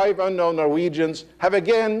 these 5 unknown Norwegians, have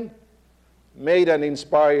again made an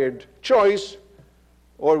inspired choice,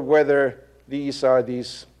 or whether these are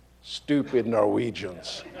these stupid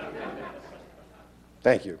Norwegians.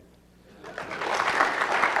 Thank you.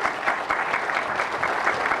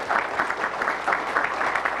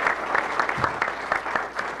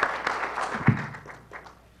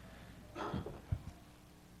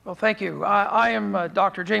 Well, thank you. I am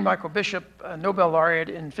Dr. J. Michael Bishop, a Nobel laureate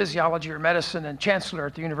in physiology or medicine and chancellor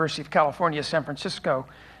at the University of California, San Francisco,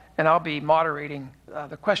 and I'll be moderating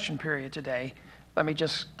the question period today. Let me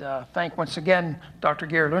just thank once again Dr.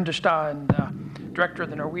 Geir Lundestad, director of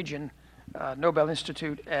the Norwegian Nobel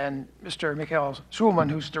Institute, and Mr. Mikael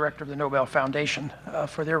Schulman, who's director of the Nobel Foundation,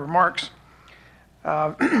 for their remarks.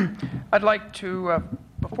 I'd like to,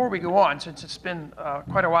 before we go on, since it's been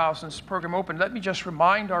quite a while since the program opened, let me just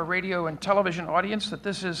remind our radio and television audience that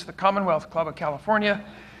this is the Commonwealth Club of California,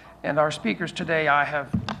 and our speakers today I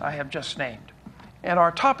have just named. And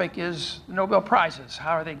our topic is Nobel Prizes.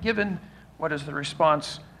 How are they given? What is the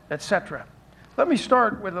response, etc. Let me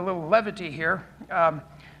start with a little levity here.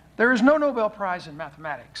 There is no Nobel Prize in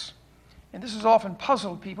mathematics. And this has often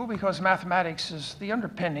puzzled people because mathematics is the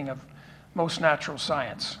underpinning of most natural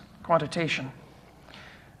science, quantitation.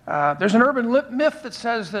 There's an urban myth that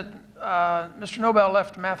says that Mr. Nobel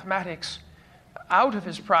left mathematics out of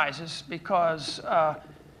his prizes because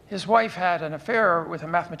his wife had an affair with a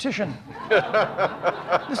mathematician.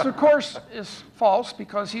 This, of course, is false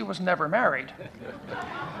because he was never married.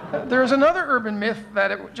 There's another urban myth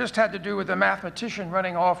that it just had to do with a mathematician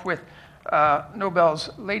running off with Nobel's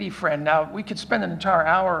lady friend. Now, we could spend an entire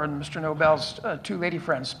hour on Mr. Nobel's 2 lady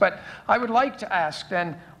friends, but I would like to ask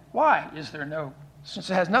then, why is there no, since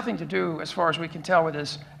it has nothing to do, as far as we can tell, with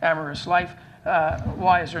his amorous life,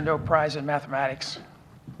 why is there no prize in mathematics?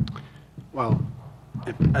 Well,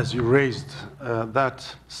 as you raised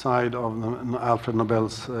that side of Alfred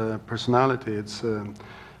Nobel's personality, it's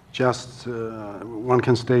just one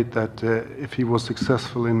can state that if he was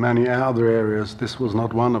successful in many other areas, this was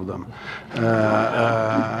not one of them.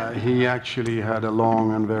 He actually had a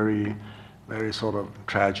long and very sort of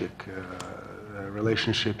tragic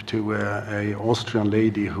relationship to an Austrian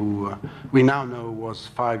lady who we now know was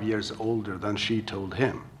 5 years older than she told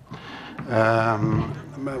him.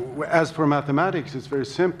 As for mathematics, it's very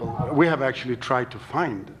simple. We have actually tried to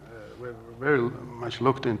find, we've very much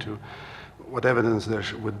looked into what evidence there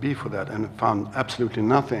would be for that, and found absolutely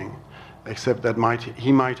nothing, except that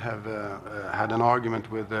he might have had an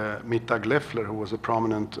argument with Mittag Leffler, who was a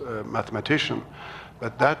prominent mathematician.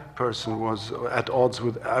 But that person was at odds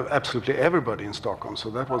with absolutely everybody in Stockholm, so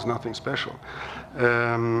that was nothing special.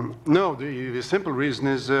 No, the simple reason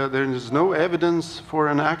is there is no evidence for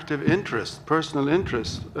an active interest, personal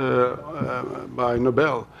interest by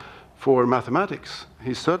Nobel for mathematics.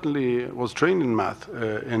 He certainly was trained in math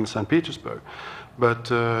in St. Petersburg, but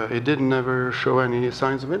he didn't never show any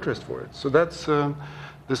signs of interest for it. So that's the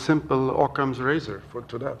simple Occam's razor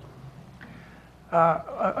to that.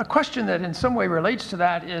 A question that in some way relates to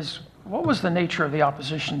that is, what was the nature of the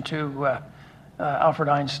opposition to Alfred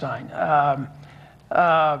Einstein.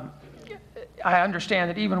 I understand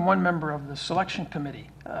that even one member of the selection committee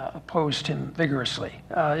opposed him vigorously.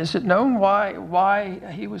 Is it known why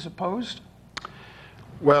he was opposed?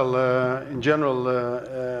 Well, in general,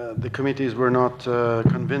 the committees were not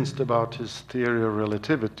convinced about his theory of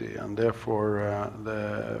relativity, and therefore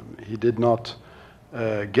he did not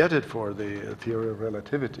get it for the theory of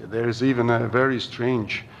relativity. There is even a very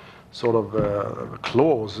strange sort of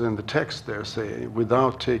clause in the text there, say,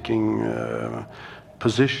 without taking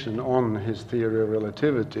position on his theory of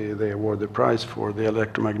relativity, they award the prize for the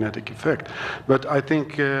electromagnetic effect. But I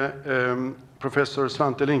think Professor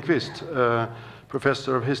Svante Lindqvist,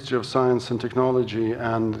 Professor of History of Science and Technology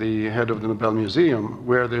and the head of the Nobel Museum,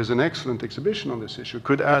 where there's an excellent exhibition on this issue,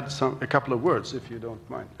 could add a couple of words, if you don't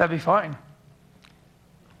mind. That'd be fine.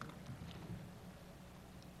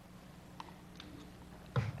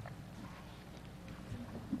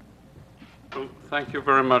 Well, thank you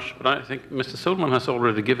very much, but I think Mr. Sohlman has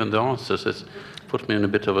already given the answers. It's put me in a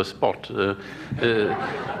bit of a spot.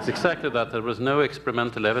 It's exactly that. There was no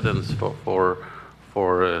experimental evidence for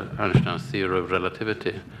Einstein's theory of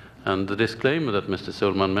relativity. And the disclaimer that Mr.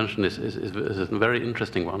 Sohlman mentioned is a very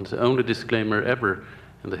interesting one. It's the only disclaimer ever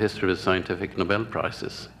in the history of the scientific Nobel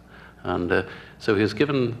Prizes. And so he was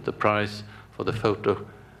given the prize for the photo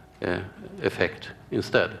effect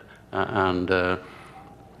instead.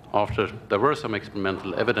 After there were some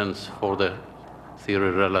experimental evidence for the theory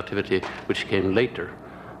of relativity, which came later.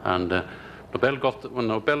 And when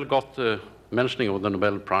Nobel got the mentioning of the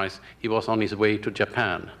Nobel Prize, he was on his way to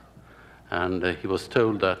Japan. And he was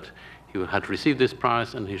told that he had received this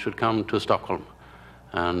prize and he should come to Stockholm.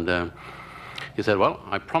 And he said, well,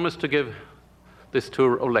 I promised to give this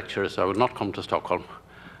tour of lectures, I will not come to Stockholm.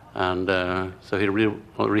 And so he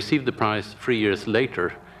received the prize 3 years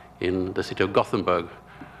later in the city of Gothenburg,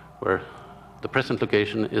 where the present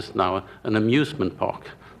location is now an amusement park,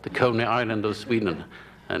 the Coney Island of Sweden,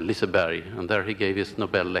 and Liseberg. And there he gave his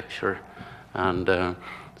Nobel lecture. And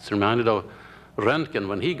it's reminded of Röntgen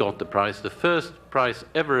when he got the prize, the first prize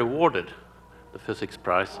ever awarded, the physics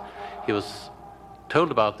prize. He was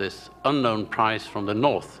told about this unknown prize from the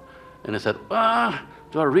north. And he said,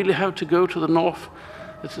 do I really have to go to the north?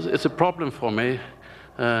 It's a problem for me.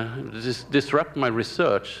 This disrupt my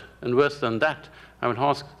research. And worse than that, I would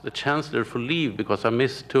ask the chancellor for leave because I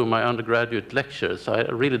missed 2 of my undergraduate lectures. I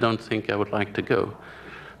really don't think I would like to go.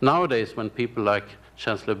 Nowadays, when people like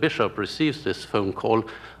Chancellor Bishop receives this phone call,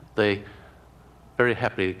 they very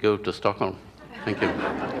happily go to Stockholm. Thank you.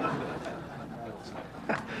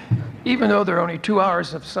 Even though there are only 2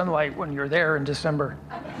 hours of sunlight when you're there in December.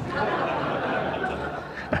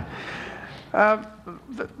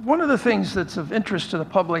 One of the things that's of interest to the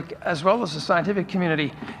public, as well as the scientific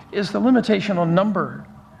community, is the limitation on number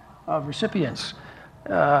of recipients.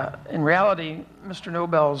 In reality, Mr.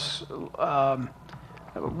 Nobel's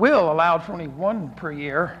will allowed for only 1 per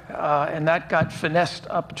year, and that got finessed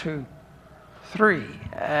up to 3.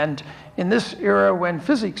 And in this era, when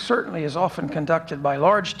physics certainly is often conducted by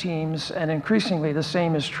large teams, and increasingly the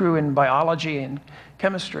same is true in biology and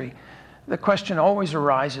chemistry, the question always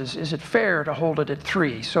arises, is it fair to hold it at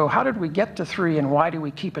 3? So how did we get to 3, and why do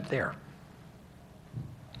we keep it there?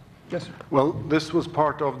 Yes, sir. Well, this was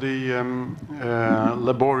part of the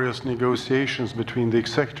laborious negotiations between the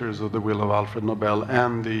executors of the will of Alfred Nobel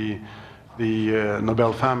and the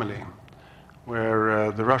Nobel family,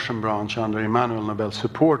 where the Russian branch under Emanuel Nobel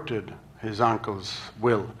supported his uncle's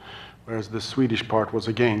will, whereas the Swedish part was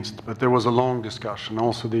against. But there was a long discussion.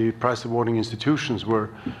 Also, the prize awarding institutions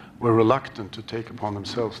were reluctant to take upon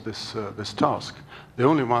themselves this task. The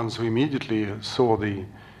only ones who immediately saw the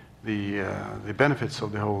benefits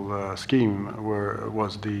of the whole scheme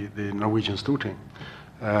was the Norwegian Storting.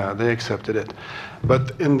 They accepted it.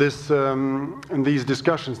 But in these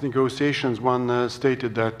discussions, negotiations, one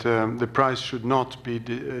stated that the prize should not be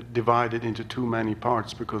divided into too many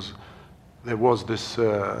parts, because there was this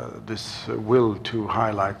will to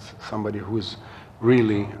highlight somebody who's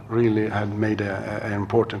really had made an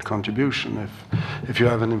important contribution. If you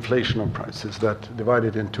have an inflation of prices that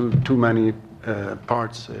divided into too many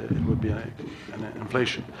parts, it would be an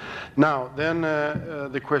inflation. Now, then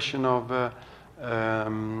the question of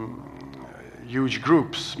huge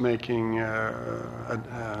groups making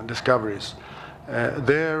discoveries.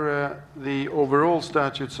 The overall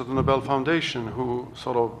statutes of the Nobel Foundation, who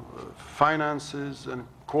sort of finances and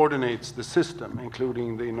coordinates the system,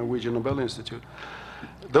 including the Norwegian Nobel Institute,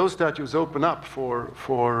 those statutes open up for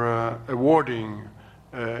awarding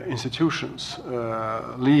institutions,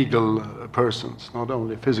 legal persons, not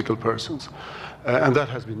only physical persons, and that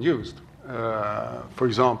has been used. for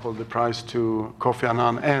example, the prize to Kofi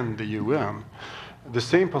Annan and the UN. The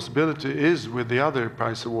same possibility is with the other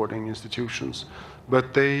prize awarding institutions,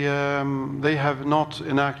 but they have not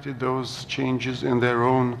enacted those changes in their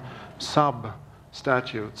own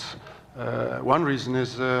sub-statutes. One reason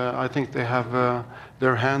is I think they have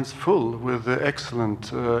their hands full with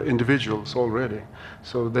excellent individuals already,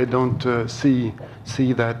 so they don't see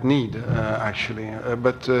that need actually.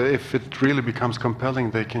 But if it really becomes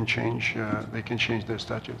compelling, they can change their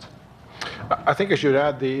statutes. I think I should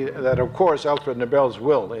add that of course Alfred Nobel's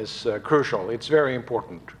will is crucial. It's very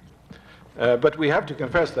important. But we have to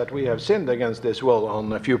confess that we have sinned against this will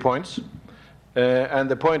on a few points. And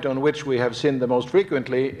the point on which we have sinned the most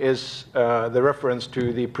frequently is the reference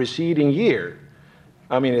to the preceding year.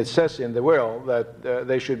 I mean, it says in the will that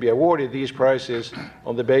they should be awarded these prizes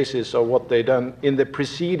on the basis of what they've done in the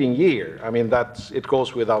preceding year. I mean, it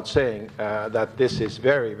goes without saying that this is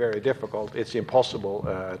very, very difficult. It's impossible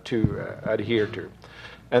to adhere to.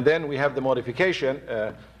 And then we have the modification,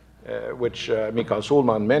 which Mikael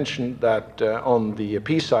Solman mentioned, that on the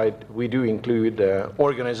peace side, we do include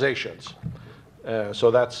organizations.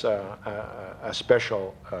 So that's a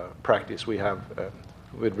special practice we have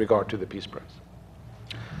with regard to the Peace Prize.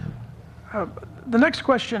 The next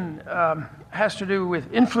question has to do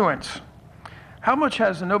with influence. How much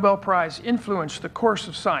has the Nobel Prize influenced the course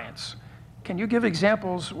of science? Can you give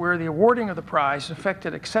examples where the awarding of the prize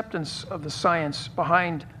affected acceptance of the science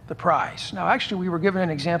behind the prize? Now, actually, we were given an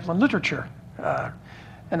example in literature,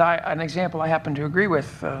 and an example I happen to agree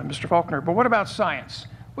with, Mr. Faulkner. But what about science?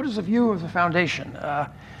 What is the view of the foundation?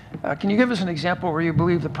 Can you give us an example where you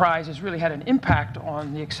believe the prize has really had an impact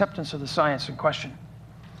on the acceptance of the science in question?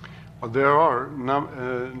 Well, there are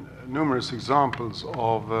numerous examples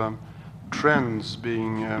of trends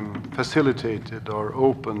being facilitated or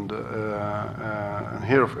opened. And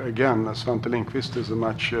here again, Svante Lindqvist is a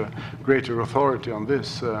much greater authority on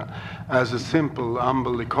this. As a simple,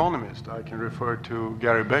 humble economist, I can refer to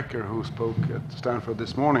Gary Becker, who spoke at Stanford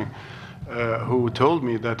this morning, who told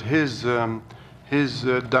me that his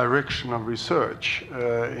direction of research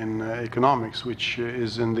in economics, which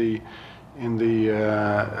is on the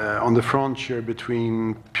frontier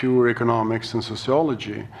between pure economics and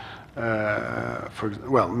sociology,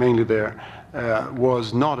 mainly there,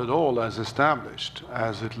 was not at all as established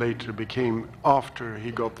as it later became after he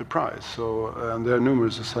got the prize. So there are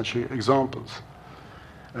numerous such examples.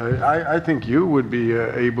 I think you would be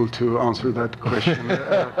able to answer that question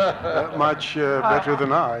much better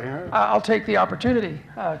than I. I'll take the opportunity,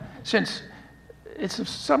 since it's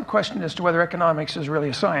some question as to whether economics is really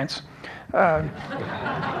a science. The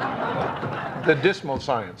dismal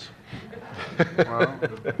science. Well,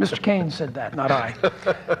 Mr. Keynes said that, not I.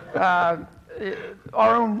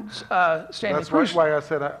 Our own Stanley Prusner. That's why I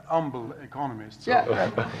said humble economist. So.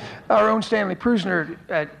 Yeah, our own Stanley Prusner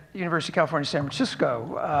at University of California, San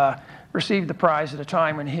Francisco, received the prize at a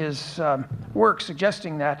time when his work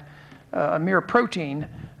suggesting that a mere protein,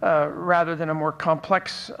 rather than a more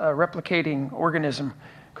complex replicating organism,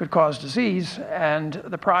 could cause disease, and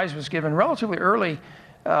the prize was given relatively early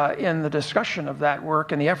in the discussion of that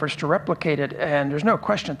work and the efforts to replicate it, and there's no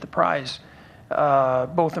question that the prize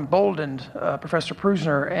both emboldened Professor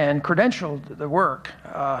Prusner and credentialed the work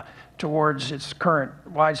towards its current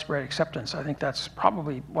widespread acceptance. I think that's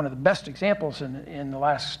probably one of the best examples in the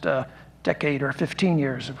last decade or 15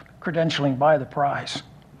 years of credentialing by the prize.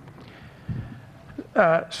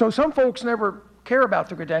 So some folks never care about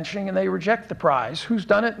the credentialing and they reject the prize. Who's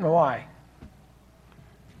done it and why?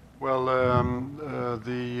 Well,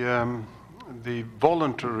 the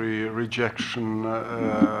voluntary rejection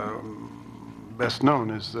best known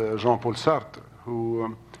is Jean-Paul Sartre,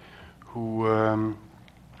 who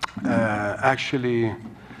actually,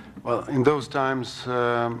 well, in those times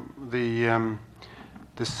the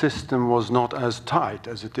system was not as tight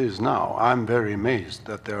as it is now. I'm very amazed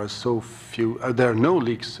that there are so few. There are no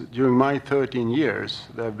leaks during my 13 years.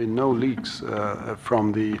 There have been no leaks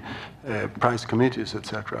from the prize committees,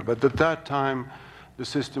 etc. But at that time, the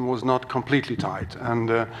system was not completely tight,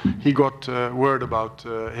 and he got word about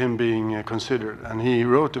him being considered, and he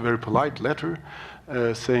wrote a very polite letter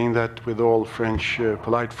saying that with all French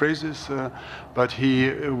polite phrases, but he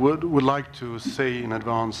would like to say in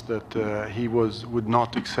advance that he would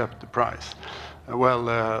not accept the prize.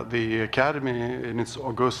 The Academy, in its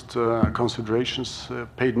august considerations,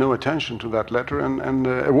 paid no attention to that letter and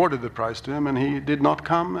awarded the prize to him, and he did not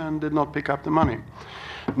come and did not pick up the money.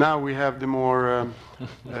 Now we have the more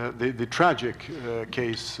the tragic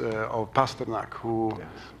case of Pasternak, who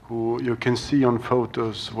you can see on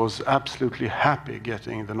photos was absolutely happy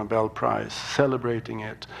getting the Nobel Prize, celebrating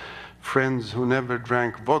it, friends who never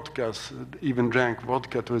drank vodkas, even drank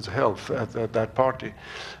vodka to his health at that party.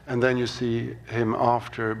 And then you see him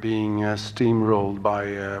after being steamrolled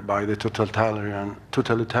by the totalitarian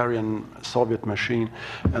Soviet machine.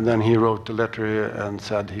 And then he wrote a letter and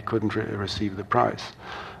said he couldn't receive the prize.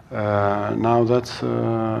 Now that's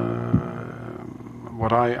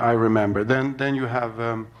what I remember. Then you have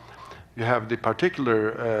the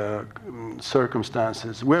particular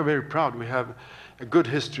circumstances. We're very proud. We have a good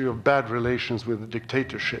history of bad relations with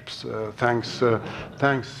dictatorships, thanks to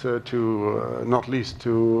not least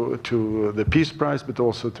to the Peace Prize, but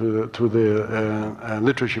also to the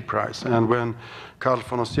Literature Prize. And when Karl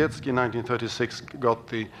von Ossietzky in 1936 got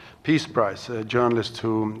the Peace Prize, a journalist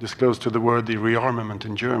who disclosed to the world the rearmament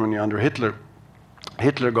in Germany under Hitler,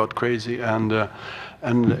 Hitler got crazy and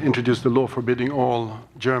introduced a law forbidding all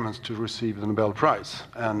Germans to receive the Nobel Prize,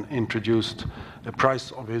 and introduced a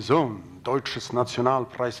prize of his own, Deutsches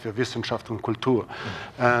Nationalpreis für Wissenschaft und Kultur.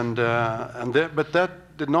 But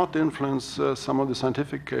that did not influence some of the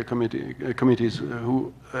scientific committees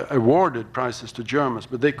who awarded prizes to Germans,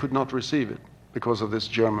 but they could not receive it because of this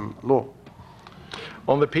German law.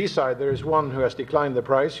 On the peace side, there is one who has declined the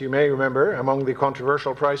prize. You may remember, among the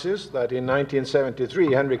controversial prizes, that in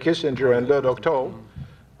 1973, Henry Kissinger and Le Docteau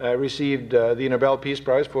received the Nobel Peace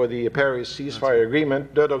Prize for the Paris ceasefire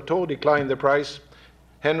agreement. Le Docteau declined the prize.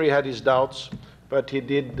 Henry had his doubts, but he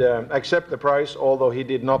did accept the prize, although he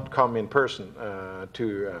did not come in person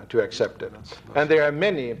to accept it. And there are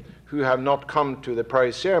many who have not come to the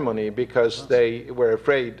prize ceremony because they were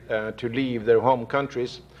afraid to leave their home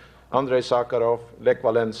countries. Andrei Sakharov, Lech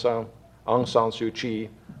Walesa, Aung San Suu Kyi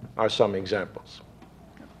are some examples.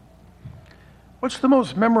 What's the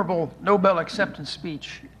most memorable Nobel acceptance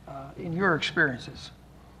speech in your experiences?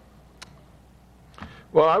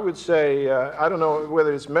 Well, I would say, I don't know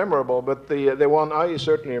whether it's memorable, but the one I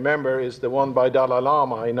certainly remember is the one by Dalai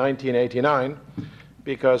Lama in 1989,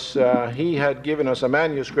 because he had given us a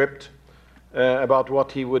manuscript about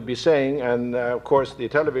what he would be saying, and of course the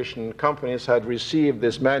television companies had received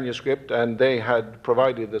this manuscript and they had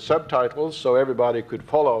provided the subtitles so everybody could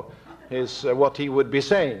follow what he would be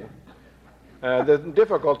saying. The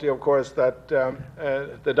difficulty, of course, that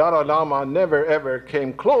the Dalai Lama never ever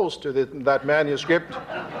came close to that manuscript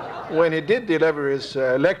when he did deliver his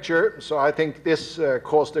lecture, so I think this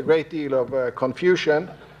caused a great deal of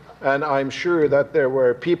confusion. And I'm sure that there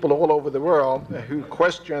were people all over the world who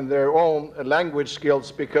questioned their own language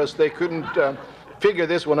skills because they couldn't figure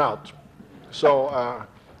this one out. So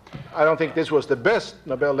I don't think this was the best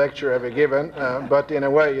Nobel lecture ever given, but in a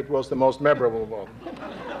way it was the most memorable one.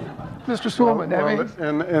 Mr. Schulman,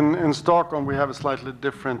 in Stockholm we have a slightly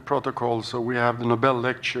different protocol, so we have the Nobel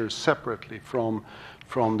lecture separately from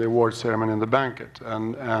the award ceremony and the banquet.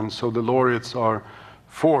 And so the laureates are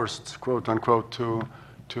forced, quote unquote, to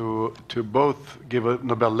both give a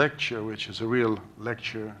Nobel lecture, which is a real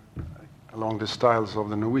lecture along the styles of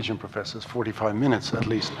the Norwegian professors, 45 minutes at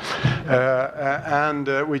least, and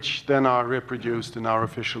which then are reproduced in our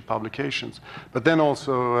official publications. But then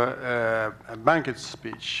also a banquet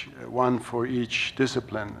speech, one for each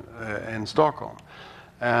discipline in Stockholm.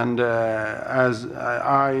 And as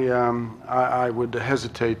I would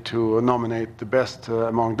hesitate to nominate the best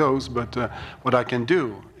among those, but what I can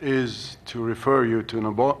do is to refer you to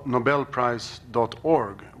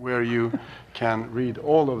nobelprize.org, where you can read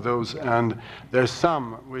all of those, and there's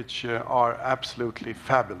some which are absolutely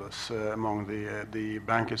fabulous among the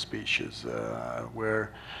banquet speeches,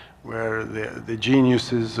 where the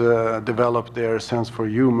geniuses develop their sense for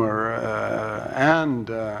humor and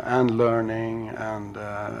learning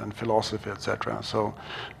and philosophy, etc. So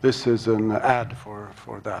this is an ad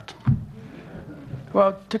for that.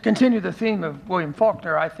 Well, to continue the theme of William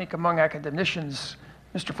Faulkner, I think among academicians,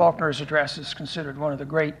 Mr. Faulkner's address is considered one of the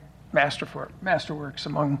great masterworks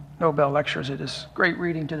among Nobel lectures. It is great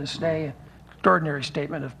reading to this day, an extraordinary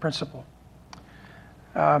statement of principle.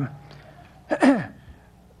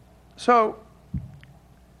 So,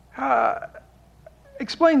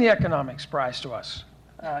 explain the economics prize to us.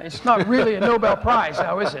 It's not really a Nobel Prize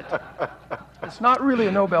now, is it? It's not really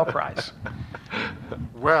a Nobel Prize.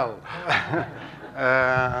 Well,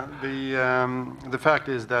 the fact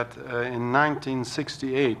is that in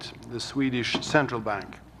 1968, the Swedish central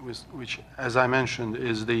bank, which, as I mentioned,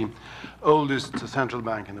 is the oldest central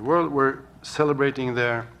bank in the world, were celebrating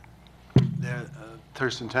their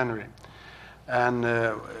tercentenary, and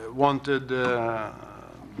wanted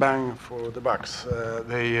bang for the bucks.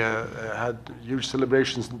 They had huge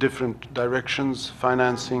celebrations in different directions,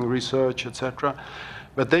 financing, research, etc.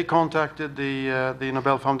 But they contacted the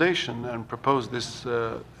Nobel Foundation and proposed this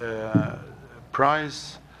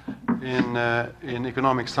prize in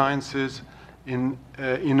economic sciences in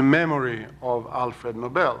memory of Alfred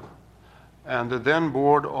Nobel. And the then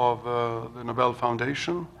board of the Nobel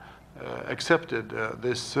Foundation accepted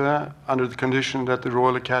this under the condition that the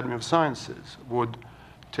Royal Academy of Sciences would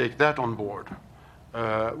take that on board,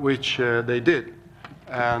 which they did.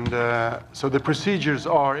 And so the procedures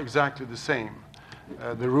are exactly the same.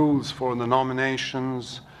 The rules for the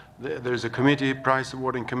nominations, there's a committee, prize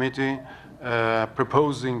awarding committee,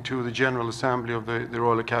 proposing to the General Assembly of the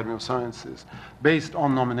Royal Academy of Sciences, based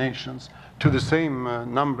on nominations, to the same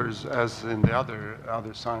numbers as in the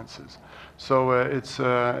other sciences. So it's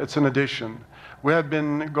an addition. We have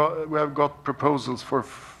got proposals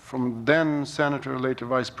from then Senator, later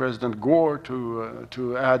Vice President Gore,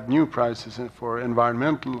 to add new prizes for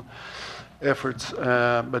environmental efforts,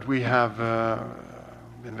 but we have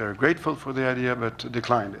been very grateful for the idea, but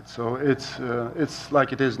declined it. So it's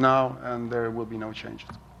like it is now, and there will be no changes.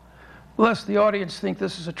 Lest the audience think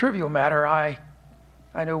this is a trivial matter, I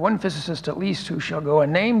know one physicist at least, who shall go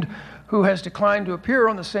unnamed, who has declined to appear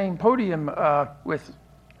on the same podium with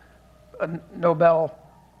Nobel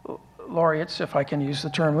laureates, if I can use the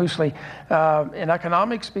term loosely, in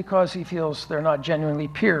economics, because he feels they're not genuinely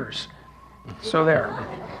peers. So there.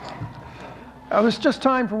 It was just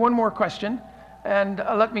time for one more question, and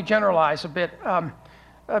let me generalize a bit.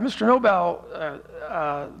 Mr. Nobel,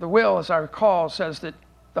 the will, as I recall, says that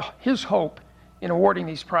his hope in awarding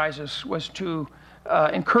these prizes was to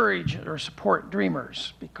encourage or support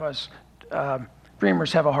dreamers, because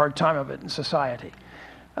dreamers have a hard time of it in society.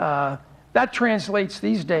 That translates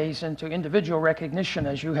these days into individual recognition,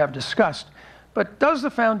 as you have discussed. But does the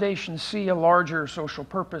foundation see a larger social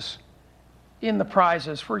purpose in the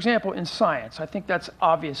prizes? For example, in science, I think that's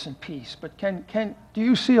obvious in peace. But do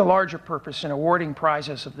you see a larger purpose in awarding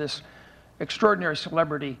prizes of this extraordinary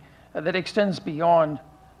celebrity that extends beyond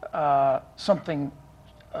something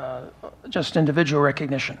just individual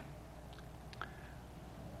recognition?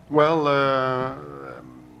 Well,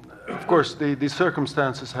 of course, the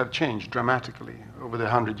circumstances have changed dramatically over the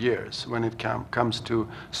 100 years when it comes to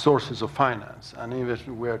sources of finance. And even if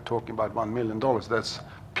we're talking about $1 million, that's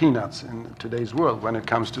peanuts in today's world when it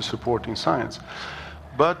comes to supporting science.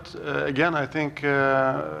 But again, I think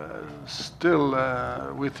still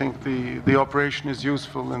we think the operation is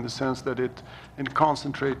useful in the sense that it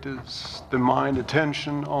concentrates the mind,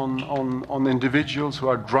 attention on individuals who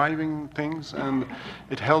are driving things, and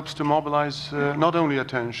it helps to mobilize not only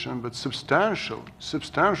attention but substantial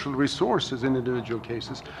resources in individual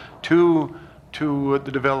cases to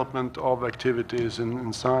the development of activities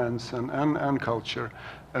in science and culture.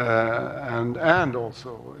 And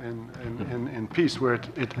also in peace, where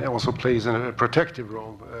it also plays a protective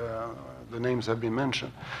role. The names have been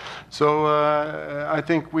mentioned. So I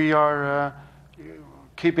think we are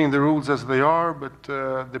keeping the rules as they are, but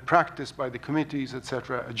the practice by the committees,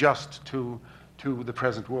 etc., adjust to the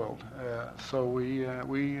present world. So we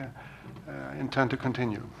intend to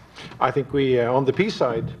continue. I think we, on the peace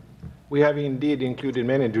side, we have indeed included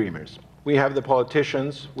many dreamers. We have the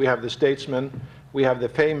politicians, we have the statesmen, we have the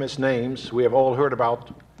famous names we have all heard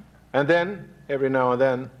about. And then, every now and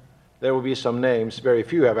then, there will be some names very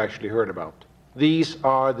few have actually heard about. These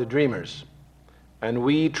are the dreamers. And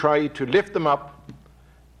we try to lift them up,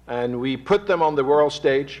 and we put them on the world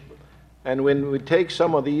stage. And when we take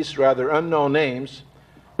some of these rather unknown names,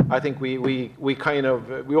 I think we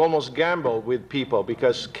almost gamble with people,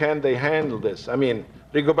 because can they handle this? I mean,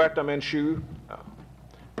 Rigoberta Menchú,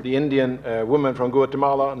 the Indian woman from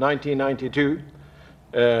Guatemala, 1992.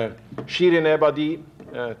 Shirin Ebadi,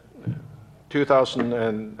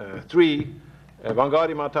 2003.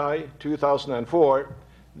 Wangari Maathai, 2004.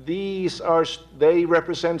 They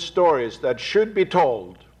represent stories that should be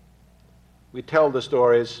told. We tell the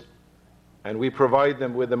stories, and we provide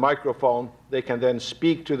them with a microphone. They can then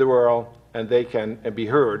speak to the world, and they can be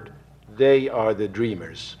heard. They are the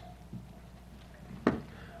dreamers.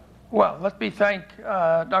 Well, let me thank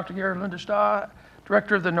Dr. Geir Lundestad,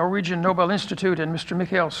 Director of the Norwegian Nobel Institute, and Mr.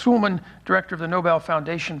 Michael Sulman, Director of the Nobel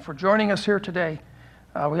Foundation, for joining us here today.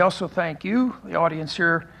 We also thank you, the audience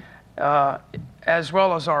here, as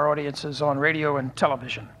well as our audiences on radio and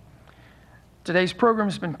television. Today's program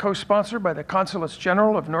has been co-sponsored by the Consulates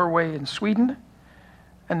General of Norway and Sweden.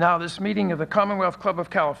 And now this meeting of the Commonwealth Club of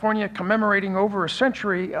California, commemorating over a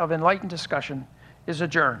century of enlightened discussion, is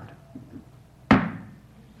adjourned.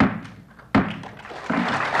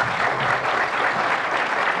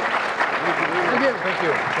 Thank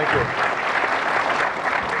you. Thank you.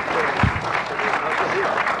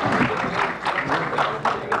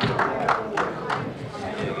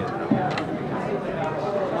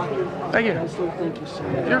 Thank you. Thank you,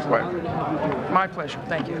 sir. You're welcome. My pleasure.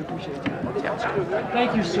 Thank you. Yeah.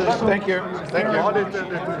 Thank you, sir. Thank you. Thank you.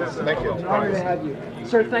 Thank you. An honor to have you.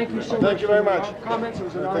 Sir, thank you so much. Thank you very much. Comments, it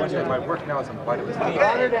was an honor. My work now is I'm quite An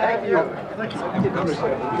honor to have you.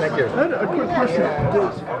 Thank you. A quick question.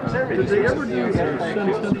 Did they ever do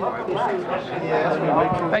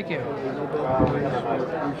Thank you.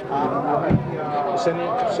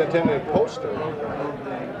 Send in a poster.